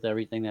keep up with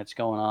everything that's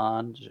going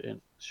on.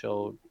 And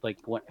so like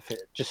if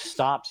it just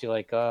stops, you're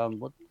like,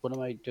 what am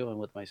I doing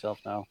with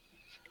myself now?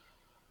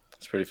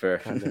 It's pretty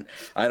fair.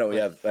 I know.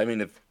 Yeah. I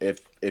mean,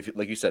 if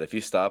like you said, if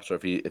he stops or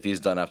if he's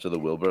done after the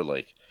Wilbur,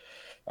 like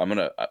I'm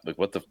gonna like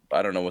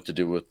I don't know what to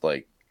do with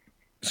like.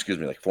 Excuse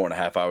me, like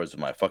 4.5 hours of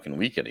my fucking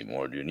week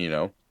anymore, dude. You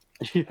know,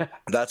 Yeah,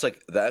 that's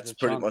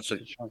pretty much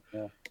like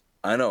yeah.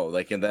 I know,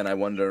 like, and then I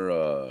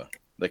wonder,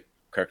 like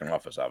Kirk and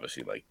Ruff is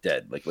obviously like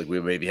dead, like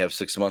we maybe have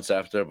 6 months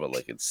after, but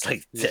like it's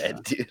like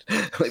dead, dude.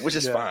 Like which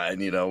is fine,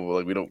 you know,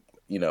 like we don't,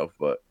 you know,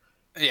 but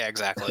yeah,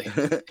 exactly.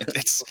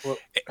 It's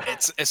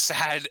a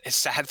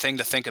sad thing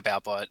to think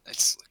about, but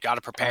it's got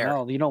to prepare. I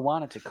know, you don't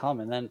want it to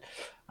come, and then,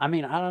 I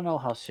mean, I don't know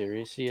how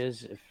serious he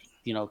is if.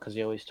 You know, because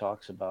he always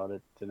talks about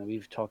it, and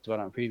we've talked about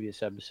it on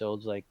previous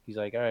episodes. Like he's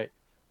like, all right,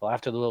 well,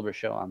 after the Wilbur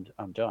show,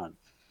 I'm done,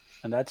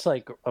 and that's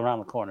like around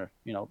the corner.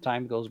 You know,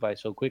 time goes by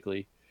so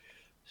quickly,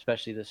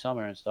 especially this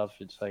summer and stuff.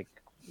 It's like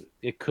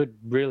it could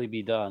really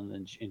be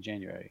done in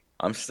January.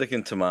 I'm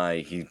sticking to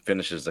he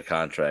finishes the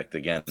contract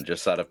again,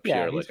 just out of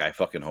pure like I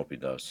fucking hope he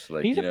does.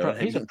 Like he's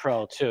a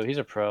pro too. He's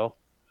a pro,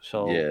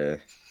 so yeah.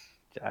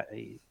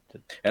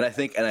 And I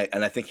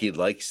think he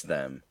likes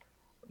them.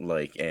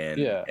 Like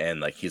and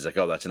like he's like,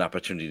 oh, that's an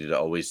opportunity to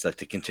always like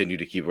to continue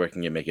to keep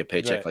working and make a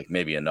paycheck like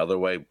maybe another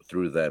way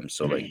through them.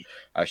 So like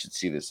I should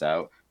see this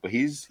out. But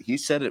he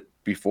said it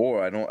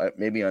before. I don't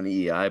maybe on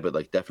EEI, but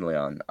like definitely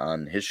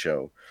on his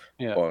show.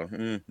 Yeah. Or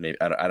maybe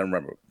I don't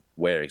remember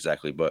where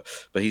exactly, but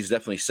he's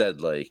definitely said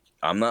like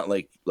I'm not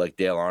like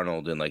Dale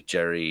Arnold and like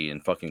Jerry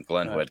and fucking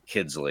Glenn who had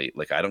kids late.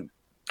 Like I don't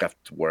have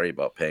to worry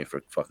about paying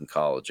for fucking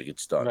college. Like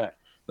it's done.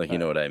 Like you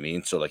know what I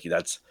mean. So like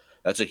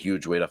that's a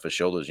huge weight off his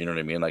shoulders. You know what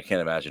I mean? I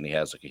can't imagine he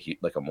has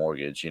like a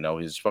mortgage. You know,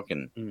 he's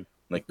fucking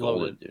like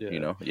golden. You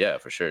know, yeah,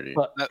 for sure, dude.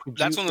 But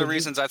that's one of the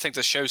reasons I think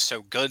the show's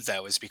so good,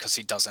 though, is because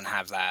he doesn't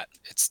have that.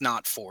 It's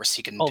not forced.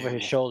 He can over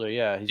his shoulder.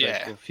 Yeah, he's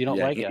like, if you don't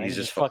like it, I can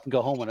just fucking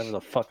go home whenever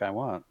the fuck I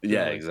want.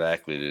 Yeah,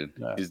 exactly, dude.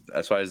 Yeah.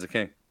 That's why he's the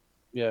king.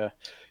 Yeah.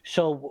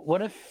 So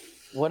what if?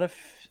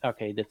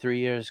 Okay, the 3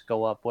 years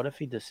go up. What if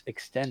he just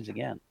extends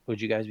again? Would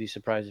you guys be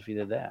surprised if he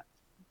did that?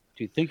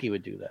 Do you think he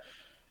would do that?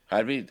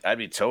 I'd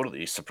be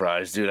totally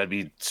surprised, dude. I'd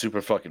be super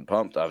fucking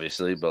pumped,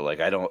 obviously, but like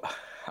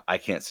I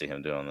can't see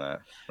him doing that,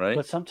 right?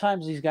 But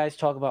sometimes these guys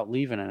talk about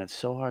leaving, and it's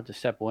so hard to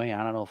step away.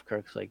 I don't know if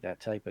Kirk's like that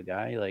type of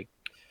guy, like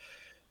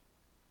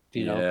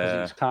you know,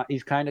 because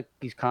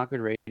he's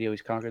conquered radio,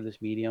 he's conquered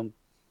this medium,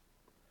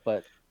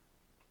 but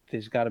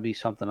there's got to be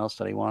something else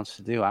that he wants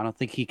to do. I don't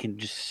think he can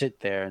just sit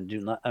there and do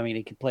not. I mean,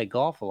 he can play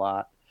golf a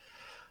lot,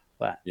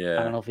 but I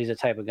don't know if he's the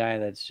type of guy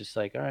that's just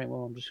like, all right,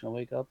 well, I'm just gonna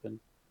wake up and.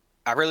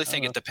 I really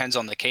think it depends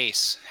on the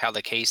case, how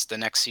the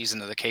next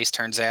season of the case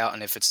turns out,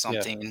 and if it's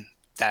something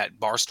that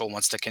Barstool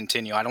wants to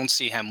continue. I don't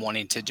see him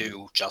wanting to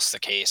do just the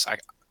case.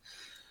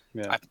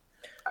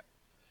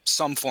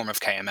 Some form of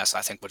KMS,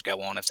 I think, would go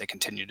on if they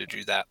continue to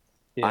do that.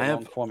 Yeah,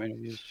 long form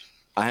interviews.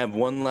 I have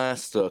one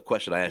last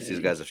question. I asked these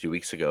guys a few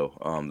weeks ago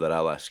that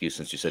I'll ask you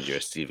since you said you're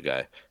a Steve guy,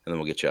 and then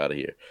we'll get you out of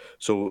here.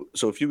 So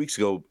a few weeks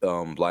ago,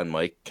 Blind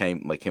Mike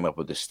came up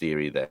with this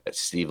theory that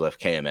Steve left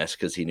KMS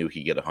because he knew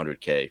he'd get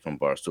 100K from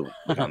Barstool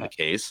on the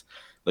case.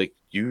 Like,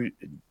 you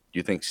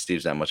think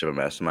Steve's that much of a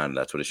mastermind and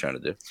that's what he's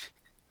trying to do?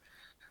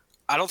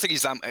 I don't think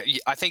he's that.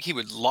 I think he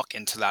would luck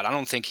into that. I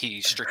don't think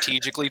he's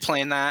strategically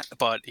playing that,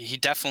 but he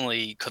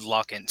definitely could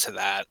luck into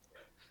that.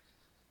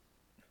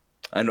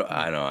 I know.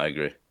 I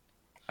agree.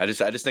 I just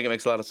think it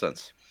makes a lot of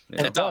sense.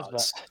 Yeah. It does,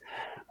 but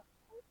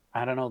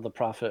I don't know the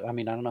profit. I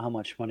mean, I don't know how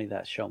much money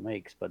that show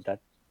makes, but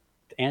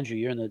Andrew,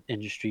 you're in the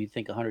industry. You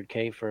think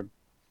 100K for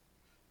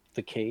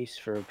the case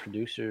for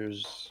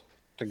producers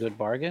a good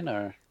bargain,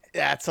 or?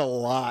 That's a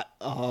lot.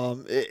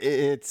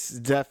 It's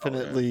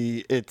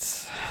definitely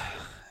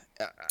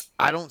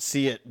I don't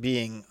see it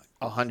being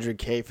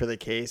 100K for the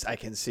case. I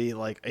can see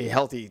like a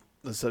healthy,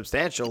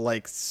 substantial,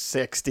 like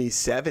 60,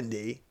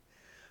 70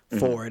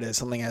 for it as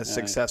something as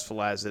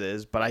successful as it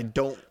is. But I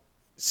don't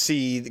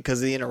see, because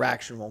the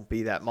interaction won't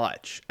be that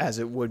much as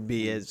it would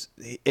be as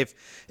if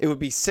it would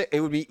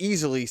be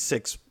easily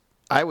six.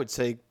 I would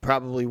say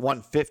probably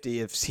 150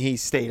 if he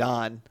stayed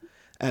on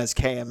as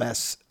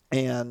KMS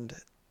and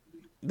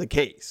the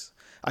case.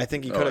 I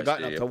think he could have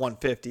gotten up to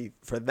 150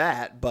 for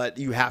that, but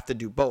you have to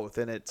do both,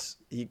 and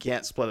you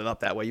can't split it up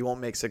that way. You won't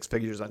make six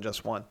figures on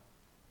just one.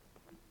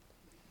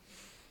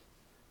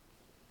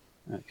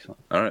 Excellent.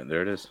 All right,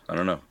 there it is. I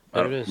don't know.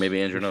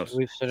 Maybe Andrew knows.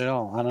 We've said it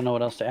all. I don't know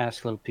what else to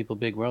ask Little People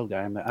Big World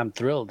guy. I'm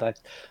thrilled. I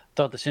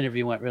thought this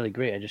interview went really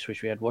great. I just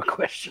wish we had more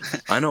questions.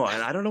 I know.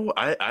 I don't know.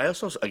 I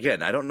also,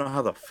 again, I don't know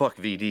how the fuck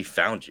VD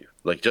found you.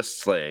 Like,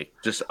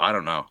 I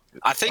don't know.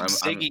 I think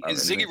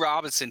Ziggy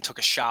Robinson took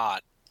a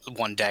shot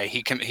one day.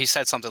 He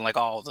said something like,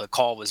 "Oh, the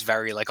call was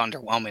very like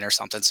underwhelming" or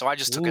something. So I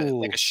just took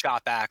a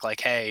shot back, like,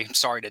 "Hey, I'm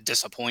sorry to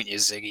disappoint you,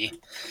 Ziggy."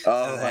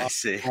 Oh, I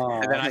see.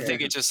 And then I think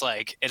it just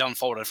like it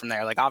unfolded from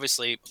there. Like,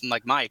 obviously,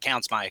 like my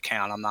account's my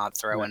account. I'm not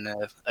throwing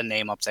a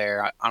name up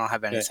there. I don't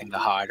have anything to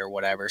hide or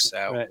whatever.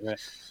 So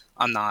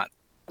I'm not.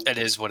 It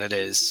is what it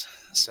is.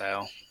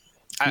 So.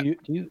 Do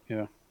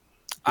you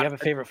have a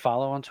favorite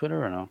follow on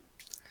Twitter or no?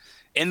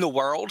 In the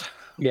world?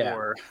 Yeah.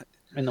 Or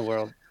in the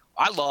world.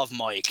 I love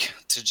Mike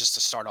to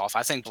start off.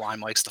 I think Blind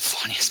Mike's the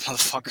funniest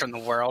motherfucker in the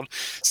world.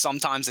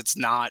 Sometimes it's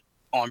not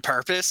on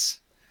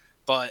purpose,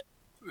 but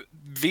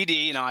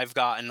VD and I've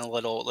gotten a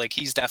little like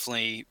he's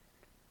definitely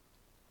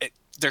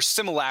there's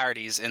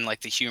similarities in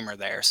like the humor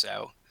there.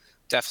 So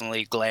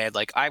definitely glad.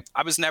 Like I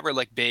was never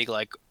like big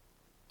like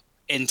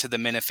into the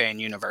Minifan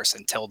universe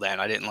until then.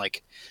 I didn't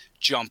like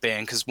jump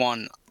in because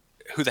one,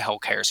 who the hell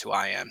cares who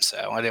I am?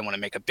 So I didn't want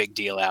to make a big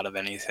deal out of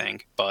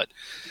anything, but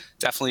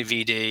definitely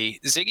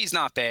VD. Ziggy's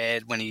not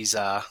bad when he's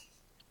not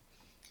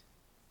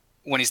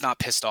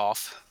pissed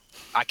off.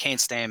 I can't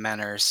stand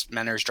Menners.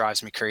 Menners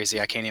drives me crazy.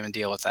 I can't even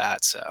deal with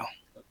that. So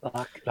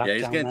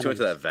he's getting too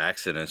into that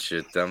vaccine and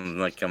shit. I'm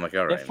like, all right.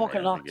 They're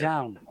fucking locked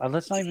down.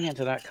 Let's not even get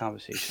into that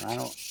conversation.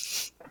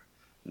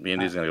 Me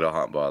and he's gonna get all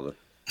hot and bothered.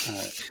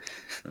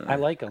 I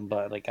like them,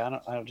 but like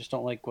I just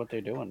don't like what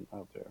they're doing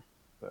out there.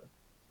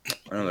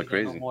 I know they're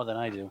crazy. More than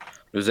I do.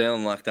 There's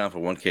Allen locked down for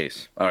one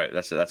case. All right,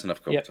 that's it. That's enough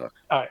coke talk.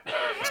 All right.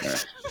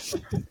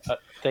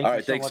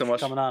 Thanks so much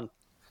for coming on.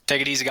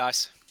 Take it easy,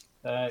 guys.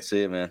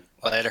 See you, man.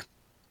 Later.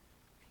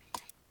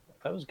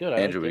 That was good.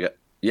 Andrew,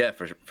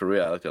 for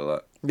real. I liked it a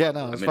lot. Yeah,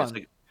 no, it's fun.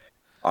 Like,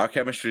 our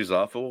chemistry's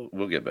awful.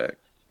 We'll get back.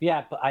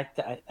 Yeah, but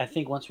I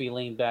think once we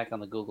leaned back on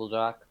the Google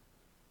Doc,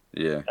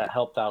 that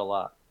helped out a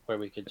lot. Where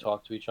we could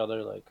talk to each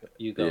other, like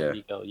you go,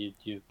 you go, you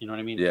know what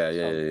I mean? Yeah.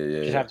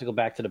 Just have to go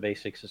back to the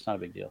basics. It's not a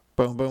big deal.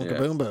 Boom, boom,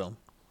 boom, boom.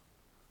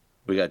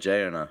 We got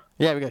Jay or no?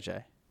 Yeah, we got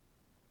Jay.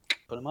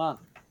 Put him on.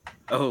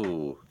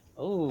 Oh,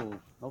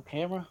 no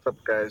camera. What's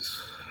up,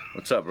 guys?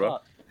 What's up, bro?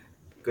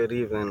 Good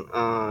evening.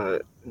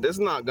 This is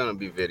not gonna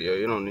be video.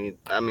 You don't need.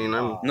 I mean,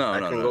 I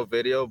can go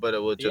video, but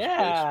it will just play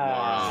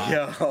tomorrow.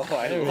 Yo,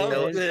 I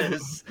love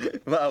this.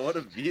 Wow, what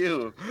a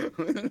view.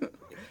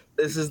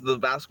 This is the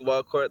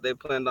basketball court they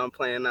planned on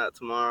playing at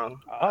tomorrow.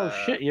 Oh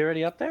shit, you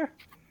already up there?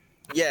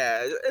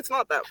 Yeah, it's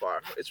not that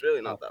far. It's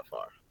really not that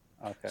far.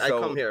 Okay. I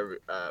come here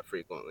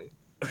frequently.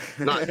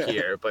 Not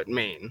here, but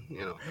Maine, you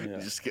know. Yeah.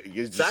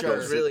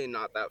 That really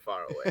not that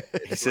far away.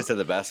 He sits at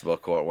the basketball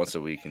court once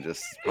a week and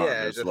just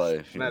ponders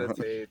life.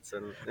 Meditates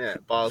and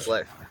ball's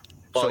life.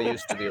 Ball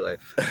used to be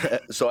life.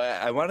 So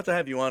I wanted to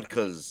have you on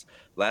because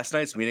last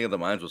night's meeting of the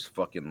minds was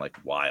fucking like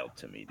wild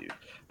to me, dude.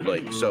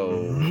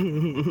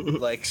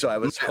 So I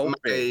was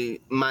hoping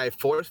my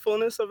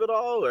forcefulness of it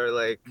all, or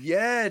like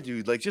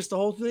dude, like just the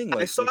whole thing.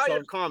 Like, I saw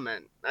your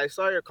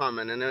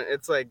comment, and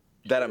it's like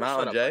that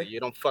amount, up, Jay. Buddy. You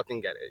don't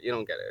fucking get it. You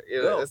don't get it.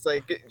 You know, it's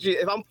like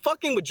if I'm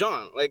fucking with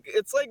John, like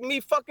it's like me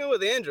fucking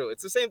with Andrew.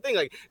 It's the same thing.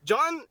 Like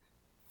John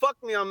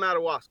fucked me on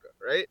Madawaska,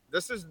 right?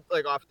 This is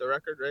like off the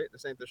record, right?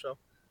 This ain't the show.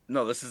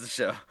 No, this is the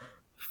show.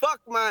 Fuck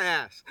my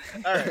ass.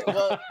 All right.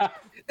 Well,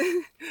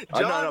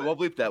 John, no, we'll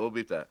bleep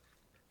that.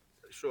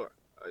 Sure.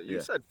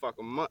 You said fuck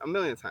a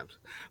million times.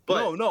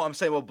 But no, I'm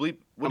saying we'll bleep.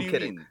 What do you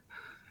kidding. mean?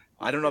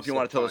 I don't know if you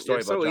want to tell the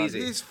story about John.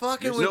 Easy. He's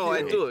fucking with No,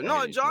 you. I do.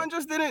 No, John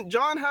just didn't.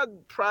 John had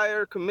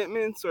prior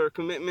commitments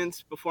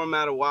before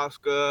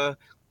Madawaska.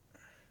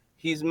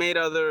 He's made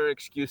other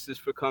excuses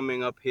for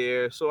coming up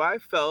here. So I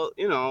felt,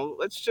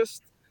 let's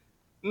just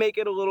make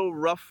it a little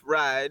rough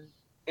ride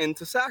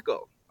into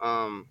Saco.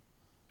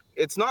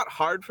 It's not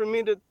hard for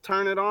me to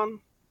turn it on,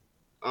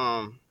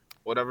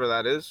 whatever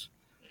that is.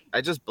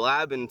 I just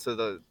blab into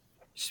the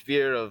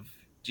sphere of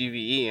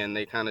GVE and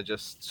they kind of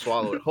just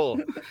swallow it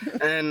whole.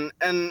 and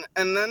then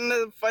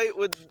the fight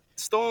with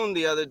Stone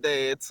the other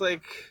day, it's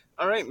like,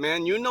 all right,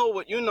 man, you know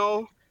what you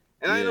know.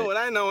 And I know what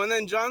I know. And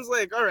then John's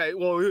like, all right,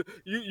 well,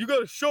 you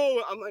got to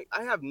show. I'm like,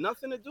 I have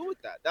nothing to do with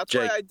that. That's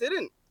Jake, why I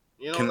didn't.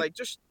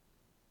 Just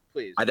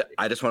please.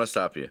 I just want to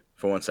stop you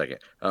for 1 second.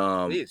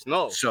 Please,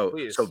 no.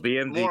 Please. So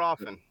BMD more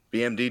often.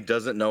 BMD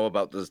doesn't know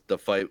about the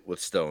fight with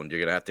Stone. You're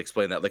gonna have to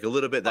explain that like a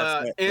little bit.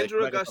 That's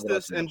Andrew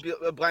Augustus and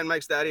Blind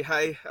Mike's daddy.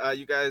 Hi,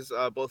 you guys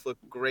both look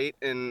great.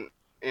 And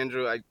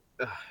Andrew,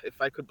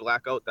 if I could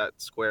black out that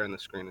square in the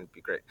screen, it'd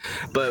be great.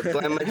 But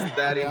Blind Mike's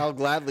daddy, I'll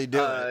gladly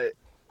do it.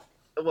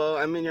 Well,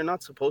 I mean, you're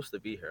not supposed to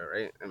be here,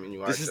 right? I mean,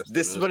 you are.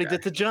 This is what he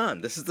did to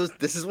John. This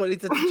is what he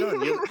did to John.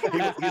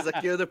 He's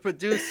like, you're the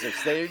producer.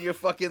 Stay in your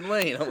fucking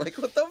lane. I'm like,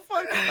 what the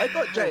fuck? I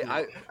thought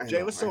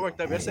Jay was so worked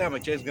up yesterday. I'm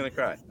like, Jay's gonna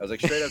cry. I was like,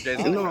 straight up, Jay's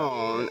gonna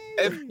cry.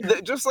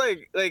 No, just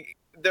like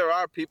there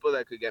are people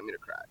that could get me to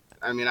cry.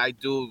 I mean, I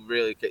do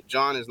really.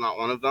 John is not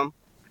one of them.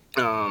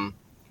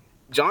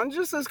 John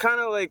just is kind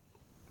of like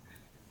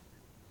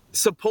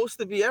supposed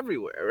to be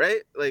everywhere,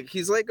 right? Like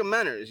he's like a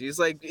Menners. He's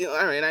like,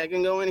 all right, I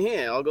can go in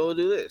here. I'll go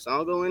do this.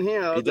 I'll go in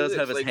here. He does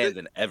have his hand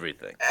in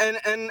everything,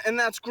 and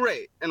that's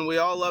great. And we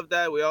all love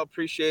that. We all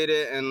appreciate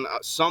it. And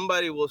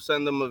somebody will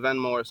send them a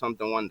Venmo or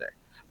something one day.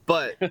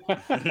 But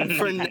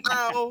for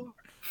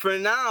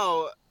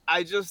now,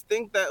 I just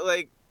think that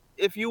like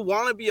if you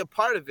want to be a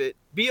part of it,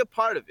 be a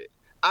part of it.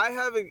 I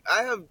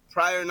have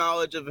prior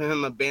knowledge of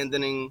him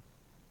abandoning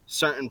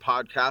certain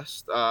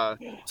podcasts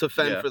to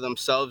fend for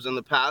themselves in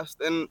the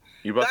past, and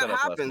that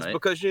happens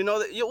because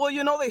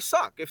they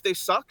suck. If they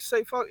suck,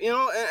 say fuck,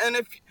 and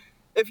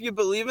if you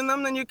believe in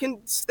them, then you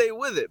can stay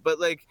with it. But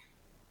like,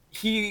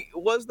 he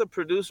was the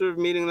producer of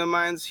Meeting the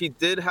Minds. He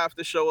did have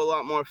to show a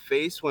lot more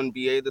face when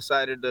BA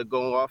decided to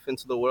go off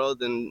into the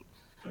world and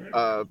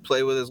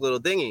play with his little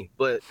dinghy.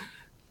 But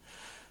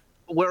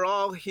we're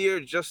all here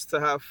just to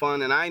have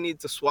fun, and I need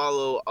to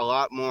swallow a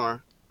lot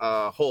more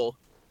whole,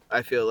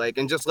 I feel like,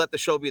 and just let the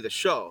show be the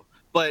show.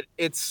 But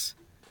it's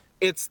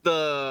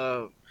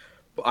the.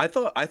 I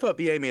thought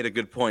BA made a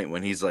good point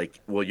when he's like,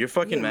 "Well, you're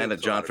fucking mad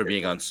at John for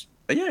being on."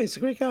 Yeah, he's a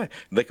great guy.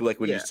 Like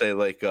when you say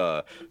like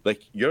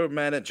you're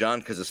mad at John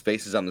because his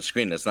face is on the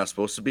screen. That's not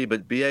supposed to be.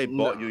 But BA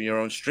bought you your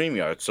own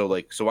StreamYard, so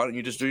why don't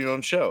you just do your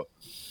own show?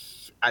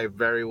 I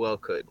very well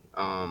could.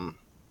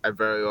 I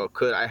very well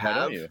could. I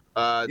have. There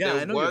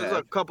was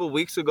a couple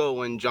weeks ago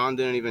when John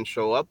didn't even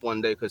show up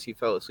one day because he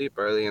fell asleep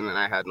early, and then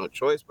I had no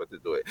choice but to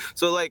do it.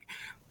 So like,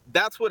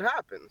 that's what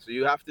happens.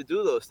 You have to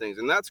do those things,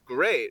 and that's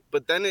great.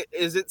 But then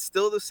is it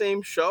still the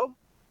same show?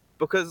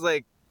 Because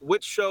like,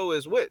 which show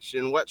is which,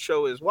 and what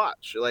show is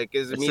watch? Like,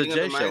 is it Meeting of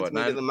the Minds?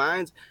 Meeting of the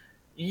Minds?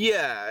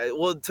 Yeah.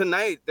 Well,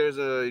 tonight there's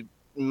a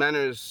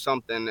Menners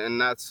something, and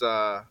that's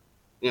I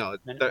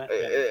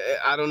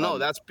don't know.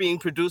 That's being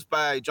produced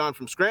by John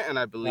from Scranton,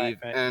 I believe.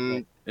 Right.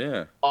 And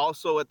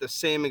also at the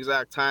same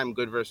exact time,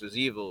 Good versus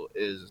Evil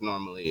is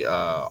normally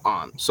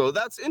on. So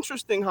that's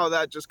interesting how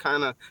that just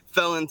kind of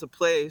fell into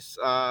place.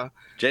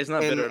 Jay's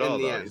not bitter at all,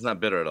 though. He's not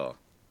bitter at all.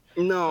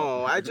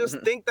 No, I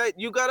just think that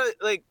you gotta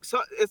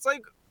it's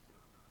like,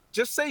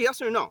 just say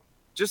yes or no.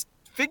 Just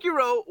figure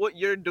out what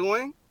you're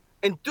doing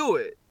and do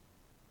it.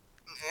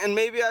 And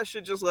maybe I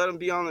should just let him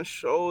be on the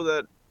show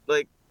that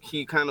like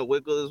he kind of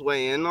wiggled his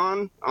way in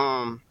on,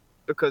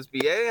 because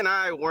BA and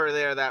I were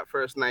there that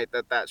first night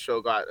that show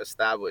got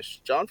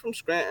established. John from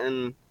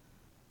Scranton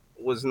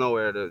was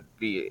nowhere to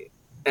be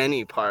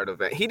any part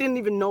of it. He didn't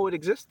even know it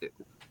existed.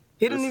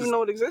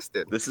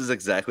 This is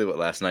exactly what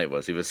last night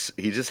was.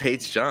 He just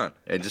hates John.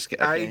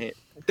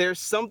 There's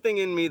something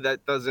in me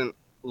that doesn't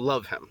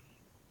love him.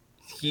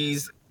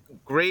 He's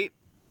great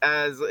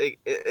as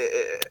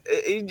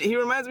he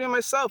reminds me of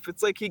myself.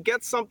 It's like he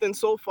gets something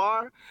so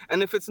far,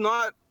 and if it's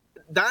not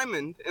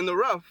diamond in the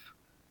rough,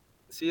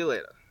 see you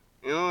later.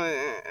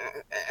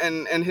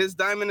 And his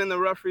diamond in the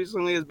rough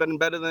recently has been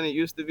better than it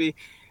used to be.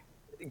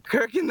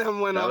 Kirk and them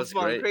went off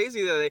on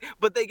crazy the other day,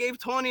 but they gave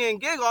Tony and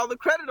Gig all the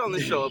credit on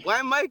the show.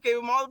 Blind Mike gave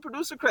him all the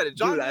producer credit.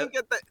 John didn't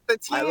get the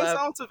teeniest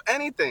ounce of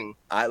anything.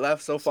 I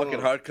laughed so fucking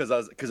hard because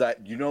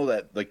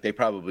that like they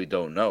probably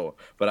don't know,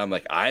 but I'm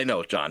like, I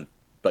know John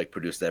like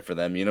produced that for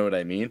them, you know what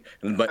I mean?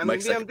 And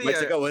Mike's like,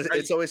 oh,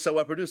 it's always so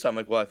well produced. I'm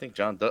like, well, I think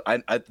John does.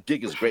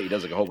 Gig is great. He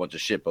does like a whole bunch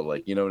of shit, but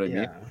like, you know what I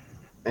mean?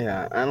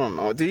 Yeah, I don't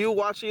know. Do you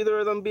watch either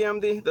of them,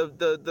 BMD?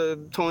 The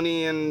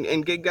Tony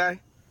and Gig guy?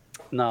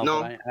 No,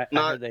 but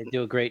I heard they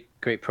do a great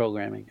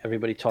programming.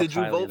 Everybody talks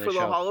highly of the show. Did you vote for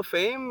the Hall of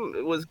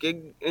Fame? Was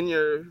Gig in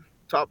your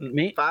top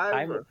Me, 5?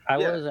 I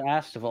Yeah. wasn't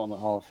asked to vote in the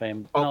Hall of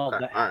Fame. Okay, No,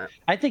 all right.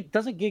 I think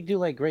doesn't Gig do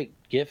like great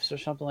gifs or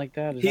something like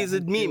that? Is He's that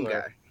a him too, meme or-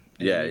 guy.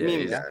 Yeah, Meme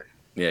he's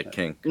guy.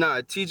 king. No,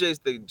 TJ's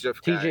the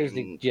GIF guy. TJ's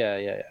the and-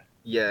 yeah.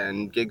 Yeah,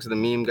 and Gig's the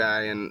meme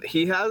guy, and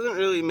he hasn't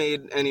really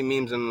made any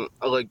memes in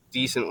like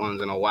decent ones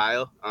in a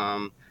while.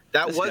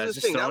 That This was guy's his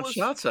just thing. That throwing was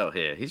shots out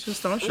here. He's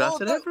just throwing well,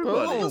 shots at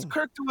everybody. what was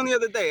Kirk doing the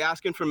other day,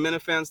 asking for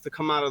Minifans to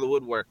come out of the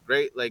woodwork,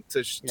 right? Like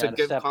to to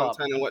give step up.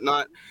 content and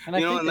whatnot. And I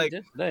You know, think and they like-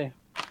 did today.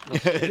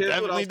 It Here's what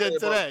definitely I'll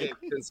did say about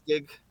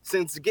today.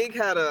 Since Gig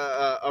had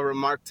a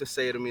remark to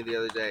say to me the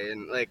other day,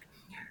 and like,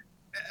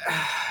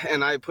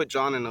 and I put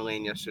John in the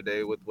lane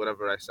yesterday with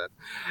whatever I said.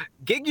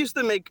 Gig used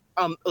to make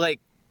like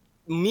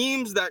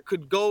memes that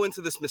could go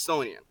into the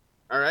Smithsonian.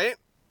 All right,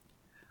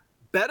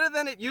 better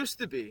than it used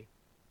to be.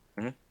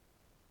 Mhm.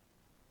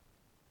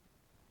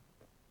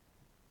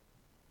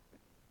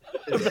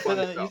 It's a fun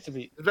Better than it show. used to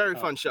be. Very Oh.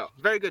 fun show.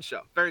 Very good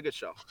show. Very good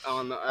show. I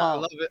Oh.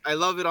 love it. I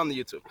love it on the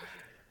YouTube.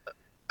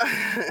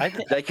 I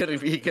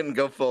think He couldn't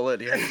go full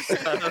in.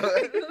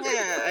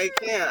 I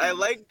can't. I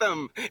like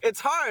them. It's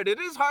hard. It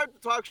is hard to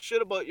talk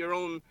shit about your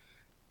own.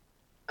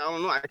 I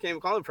don't know. I can't even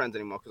call them friends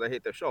anymore because I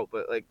hate their show.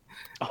 But like,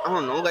 I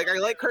don't know. Like I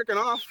like Kirk and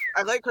Off.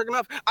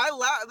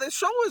 The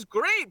show was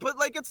great, but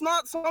like it's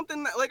not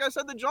something that, like I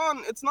said to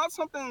John, it's not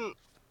something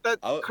that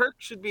Kirk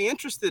should be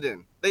interested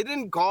in. They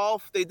didn't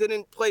golf. They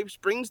didn't play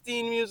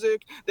Springsteen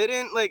music. They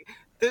didn't like.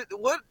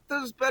 What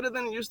does better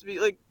than it used to be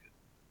like?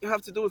 You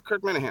have to do with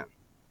Kirk Minahan.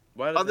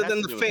 Why does Other it have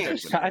than to the do with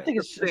fans. Kirkman? I think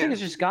it's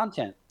just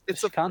content.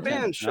 It's a content,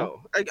 fan no?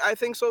 show. I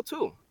think so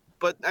too.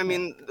 But I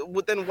mean,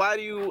 then why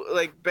do you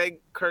like beg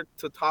Kirk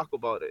to talk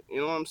about it?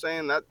 You know what I'm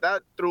saying?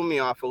 That threw me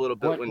off a little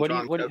bit when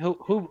John.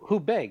 Who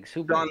begs?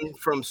 Who John begs?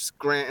 from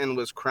Scranton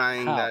was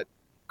crying How? that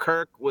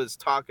Kirk was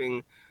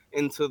talking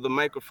into the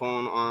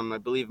microphone on, I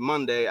believe,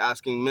 Monday,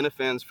 asking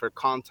Minifans for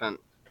content.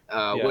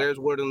 Yeah. Where's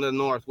Word in the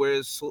North?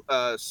 Where's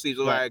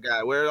Caesar Right.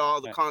 Guy? Where are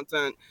all the Right.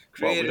 content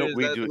Well, creators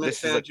we that do. the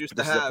This is Minifans used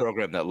to a have?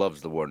 program that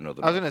loves the Warden of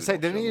the I was North. gonna say,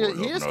 didn't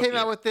he? He just came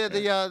out with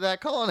that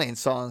Cullinane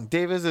song,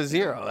 "Dave is a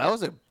Zero."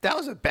 That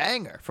was a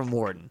banger from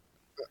Warden.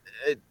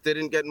 It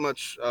didn't get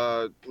much,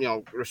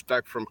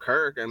 respect from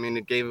Kirk. I mean,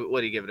 he gave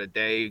it a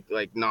day,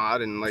 like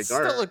nod and like. It's still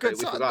all right, a good we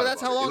song, forgot but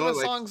that's about how it. long You know, the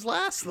like, songs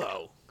last,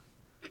 though.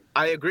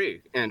 I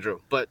agree,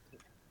 Andrew, but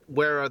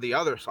where are the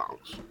other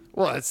songs?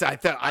 Well, I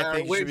think you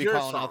should where's be your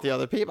calling song? out the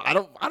other people. I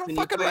don't Can you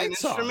fucking play an write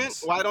instrument?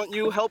 songs. Why don't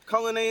you help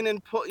Cullinane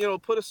and put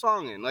a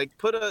song in? Like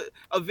put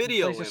a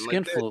video Plays a in.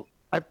 skin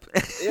Like,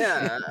 flute.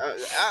 yeah,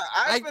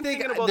 I I've been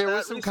think thinking about there that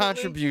were some recently.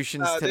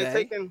 contributions They're today.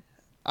 taking-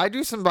 I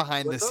do some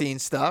behind the What's up?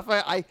 scenes stuff.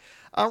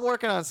 I'm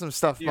working on some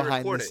stuff Do you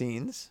behind the record it?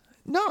 scenes.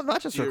 No, I'm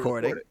not just Do you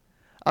recording. record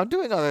I'm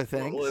doing other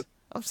things. well,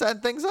 I'm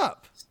setting things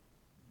up.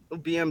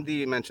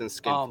 BMD mentioned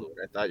skin Um, flute.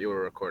 I thought you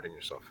were recording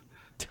yourself.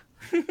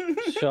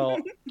 So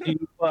do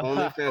you,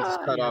 OnlyFans is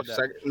cut off.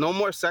 You're No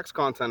more sex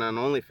content on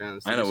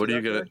OnlyFans. I Did know. see What are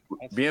you that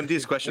gonna? today?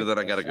 BMD's question. Then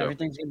I gotta go.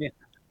 Everything's gonna be.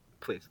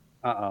 Please.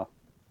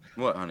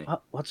 What, honey?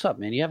 What's up,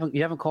 man? You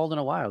haven't called in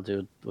a while,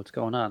 dude. What's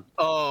going on?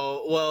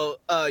 Oh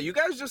well, you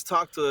guys just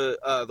talked to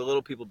the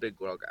Little People Big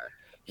World guy.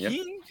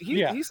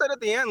 Yeah. He said at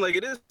the end, like,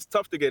 it is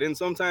tough to get in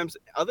sometimes.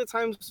 Other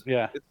times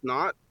Yeah. it's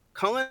not.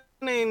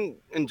 Cullinane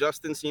and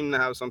Justin seem to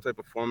have some type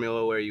of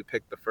formula where you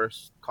pick the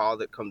first call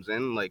that comes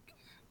in. Like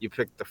you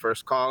pick the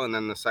first call and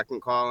then the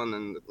second call and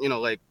then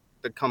like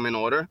they come in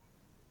order.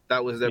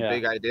 That was their Yeah.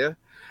 big idea.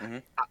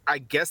 Mhm. I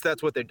guess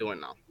that's what they're doing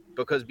now.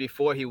 Because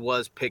before he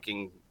was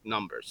picking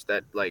numbers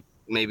that like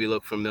maybe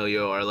look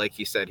familiar, or like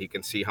he said, he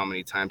can see how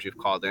many times you've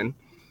called in.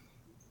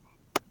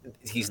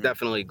 He's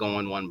definitely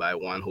going one by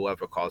one,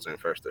 whoever calls in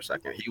first or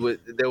second.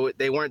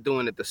 They weren't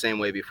doing it the same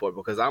way before,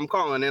 because I'm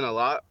calling in a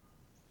lot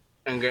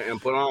and getting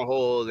put on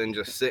hold and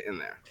just sitting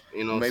there.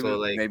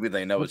 Maybe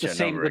they know With it's the your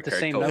same- number. with the Kirk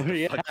same told number,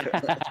 you.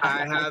 yeah.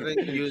 I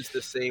haven't used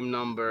the same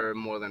number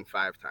more than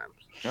 5 times.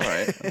 All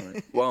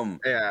right. Well,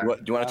 Yeah.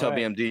 do you want to tell All right.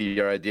 BMD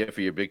your idea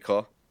for your big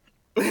call?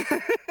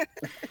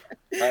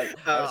 I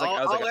was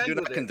I'll like, I end do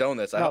not with it. condone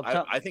this. No,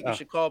 I think you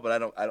should call, but I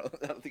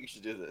don't think you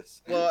should do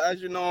this. Well,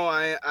 as you know,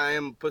 I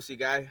am a pussy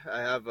guy. I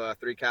have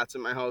 3 cats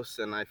in my house,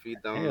 and I feed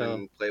them Heyo.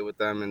 and play with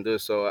them and do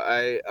so.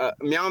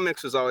 Meow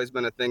Mix has always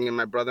been a thing, and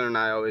my brother and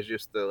I always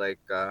used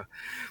to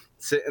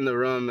sit in the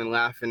room and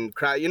laugh and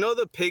cry. You know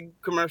the pig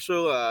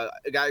commercial,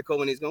 Geico,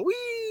 when he's going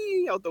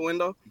wee out the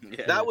window?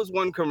 Yeah. That was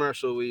one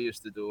commercial we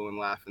used to do and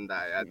laugh and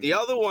die at. The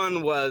other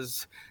one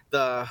was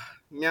the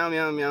meow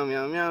meow meow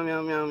meow meow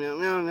meow meow meow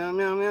meow meow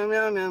meow meow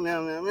meow meow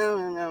meow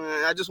meow meow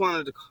meow. I just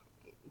wanted to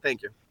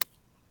thank you.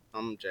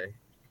 I'm Jay.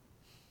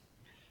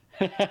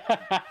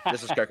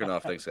 This is Kirk and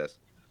Off. Thanks, guys.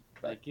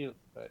 Thank you.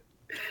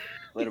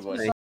 Later,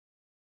 boys.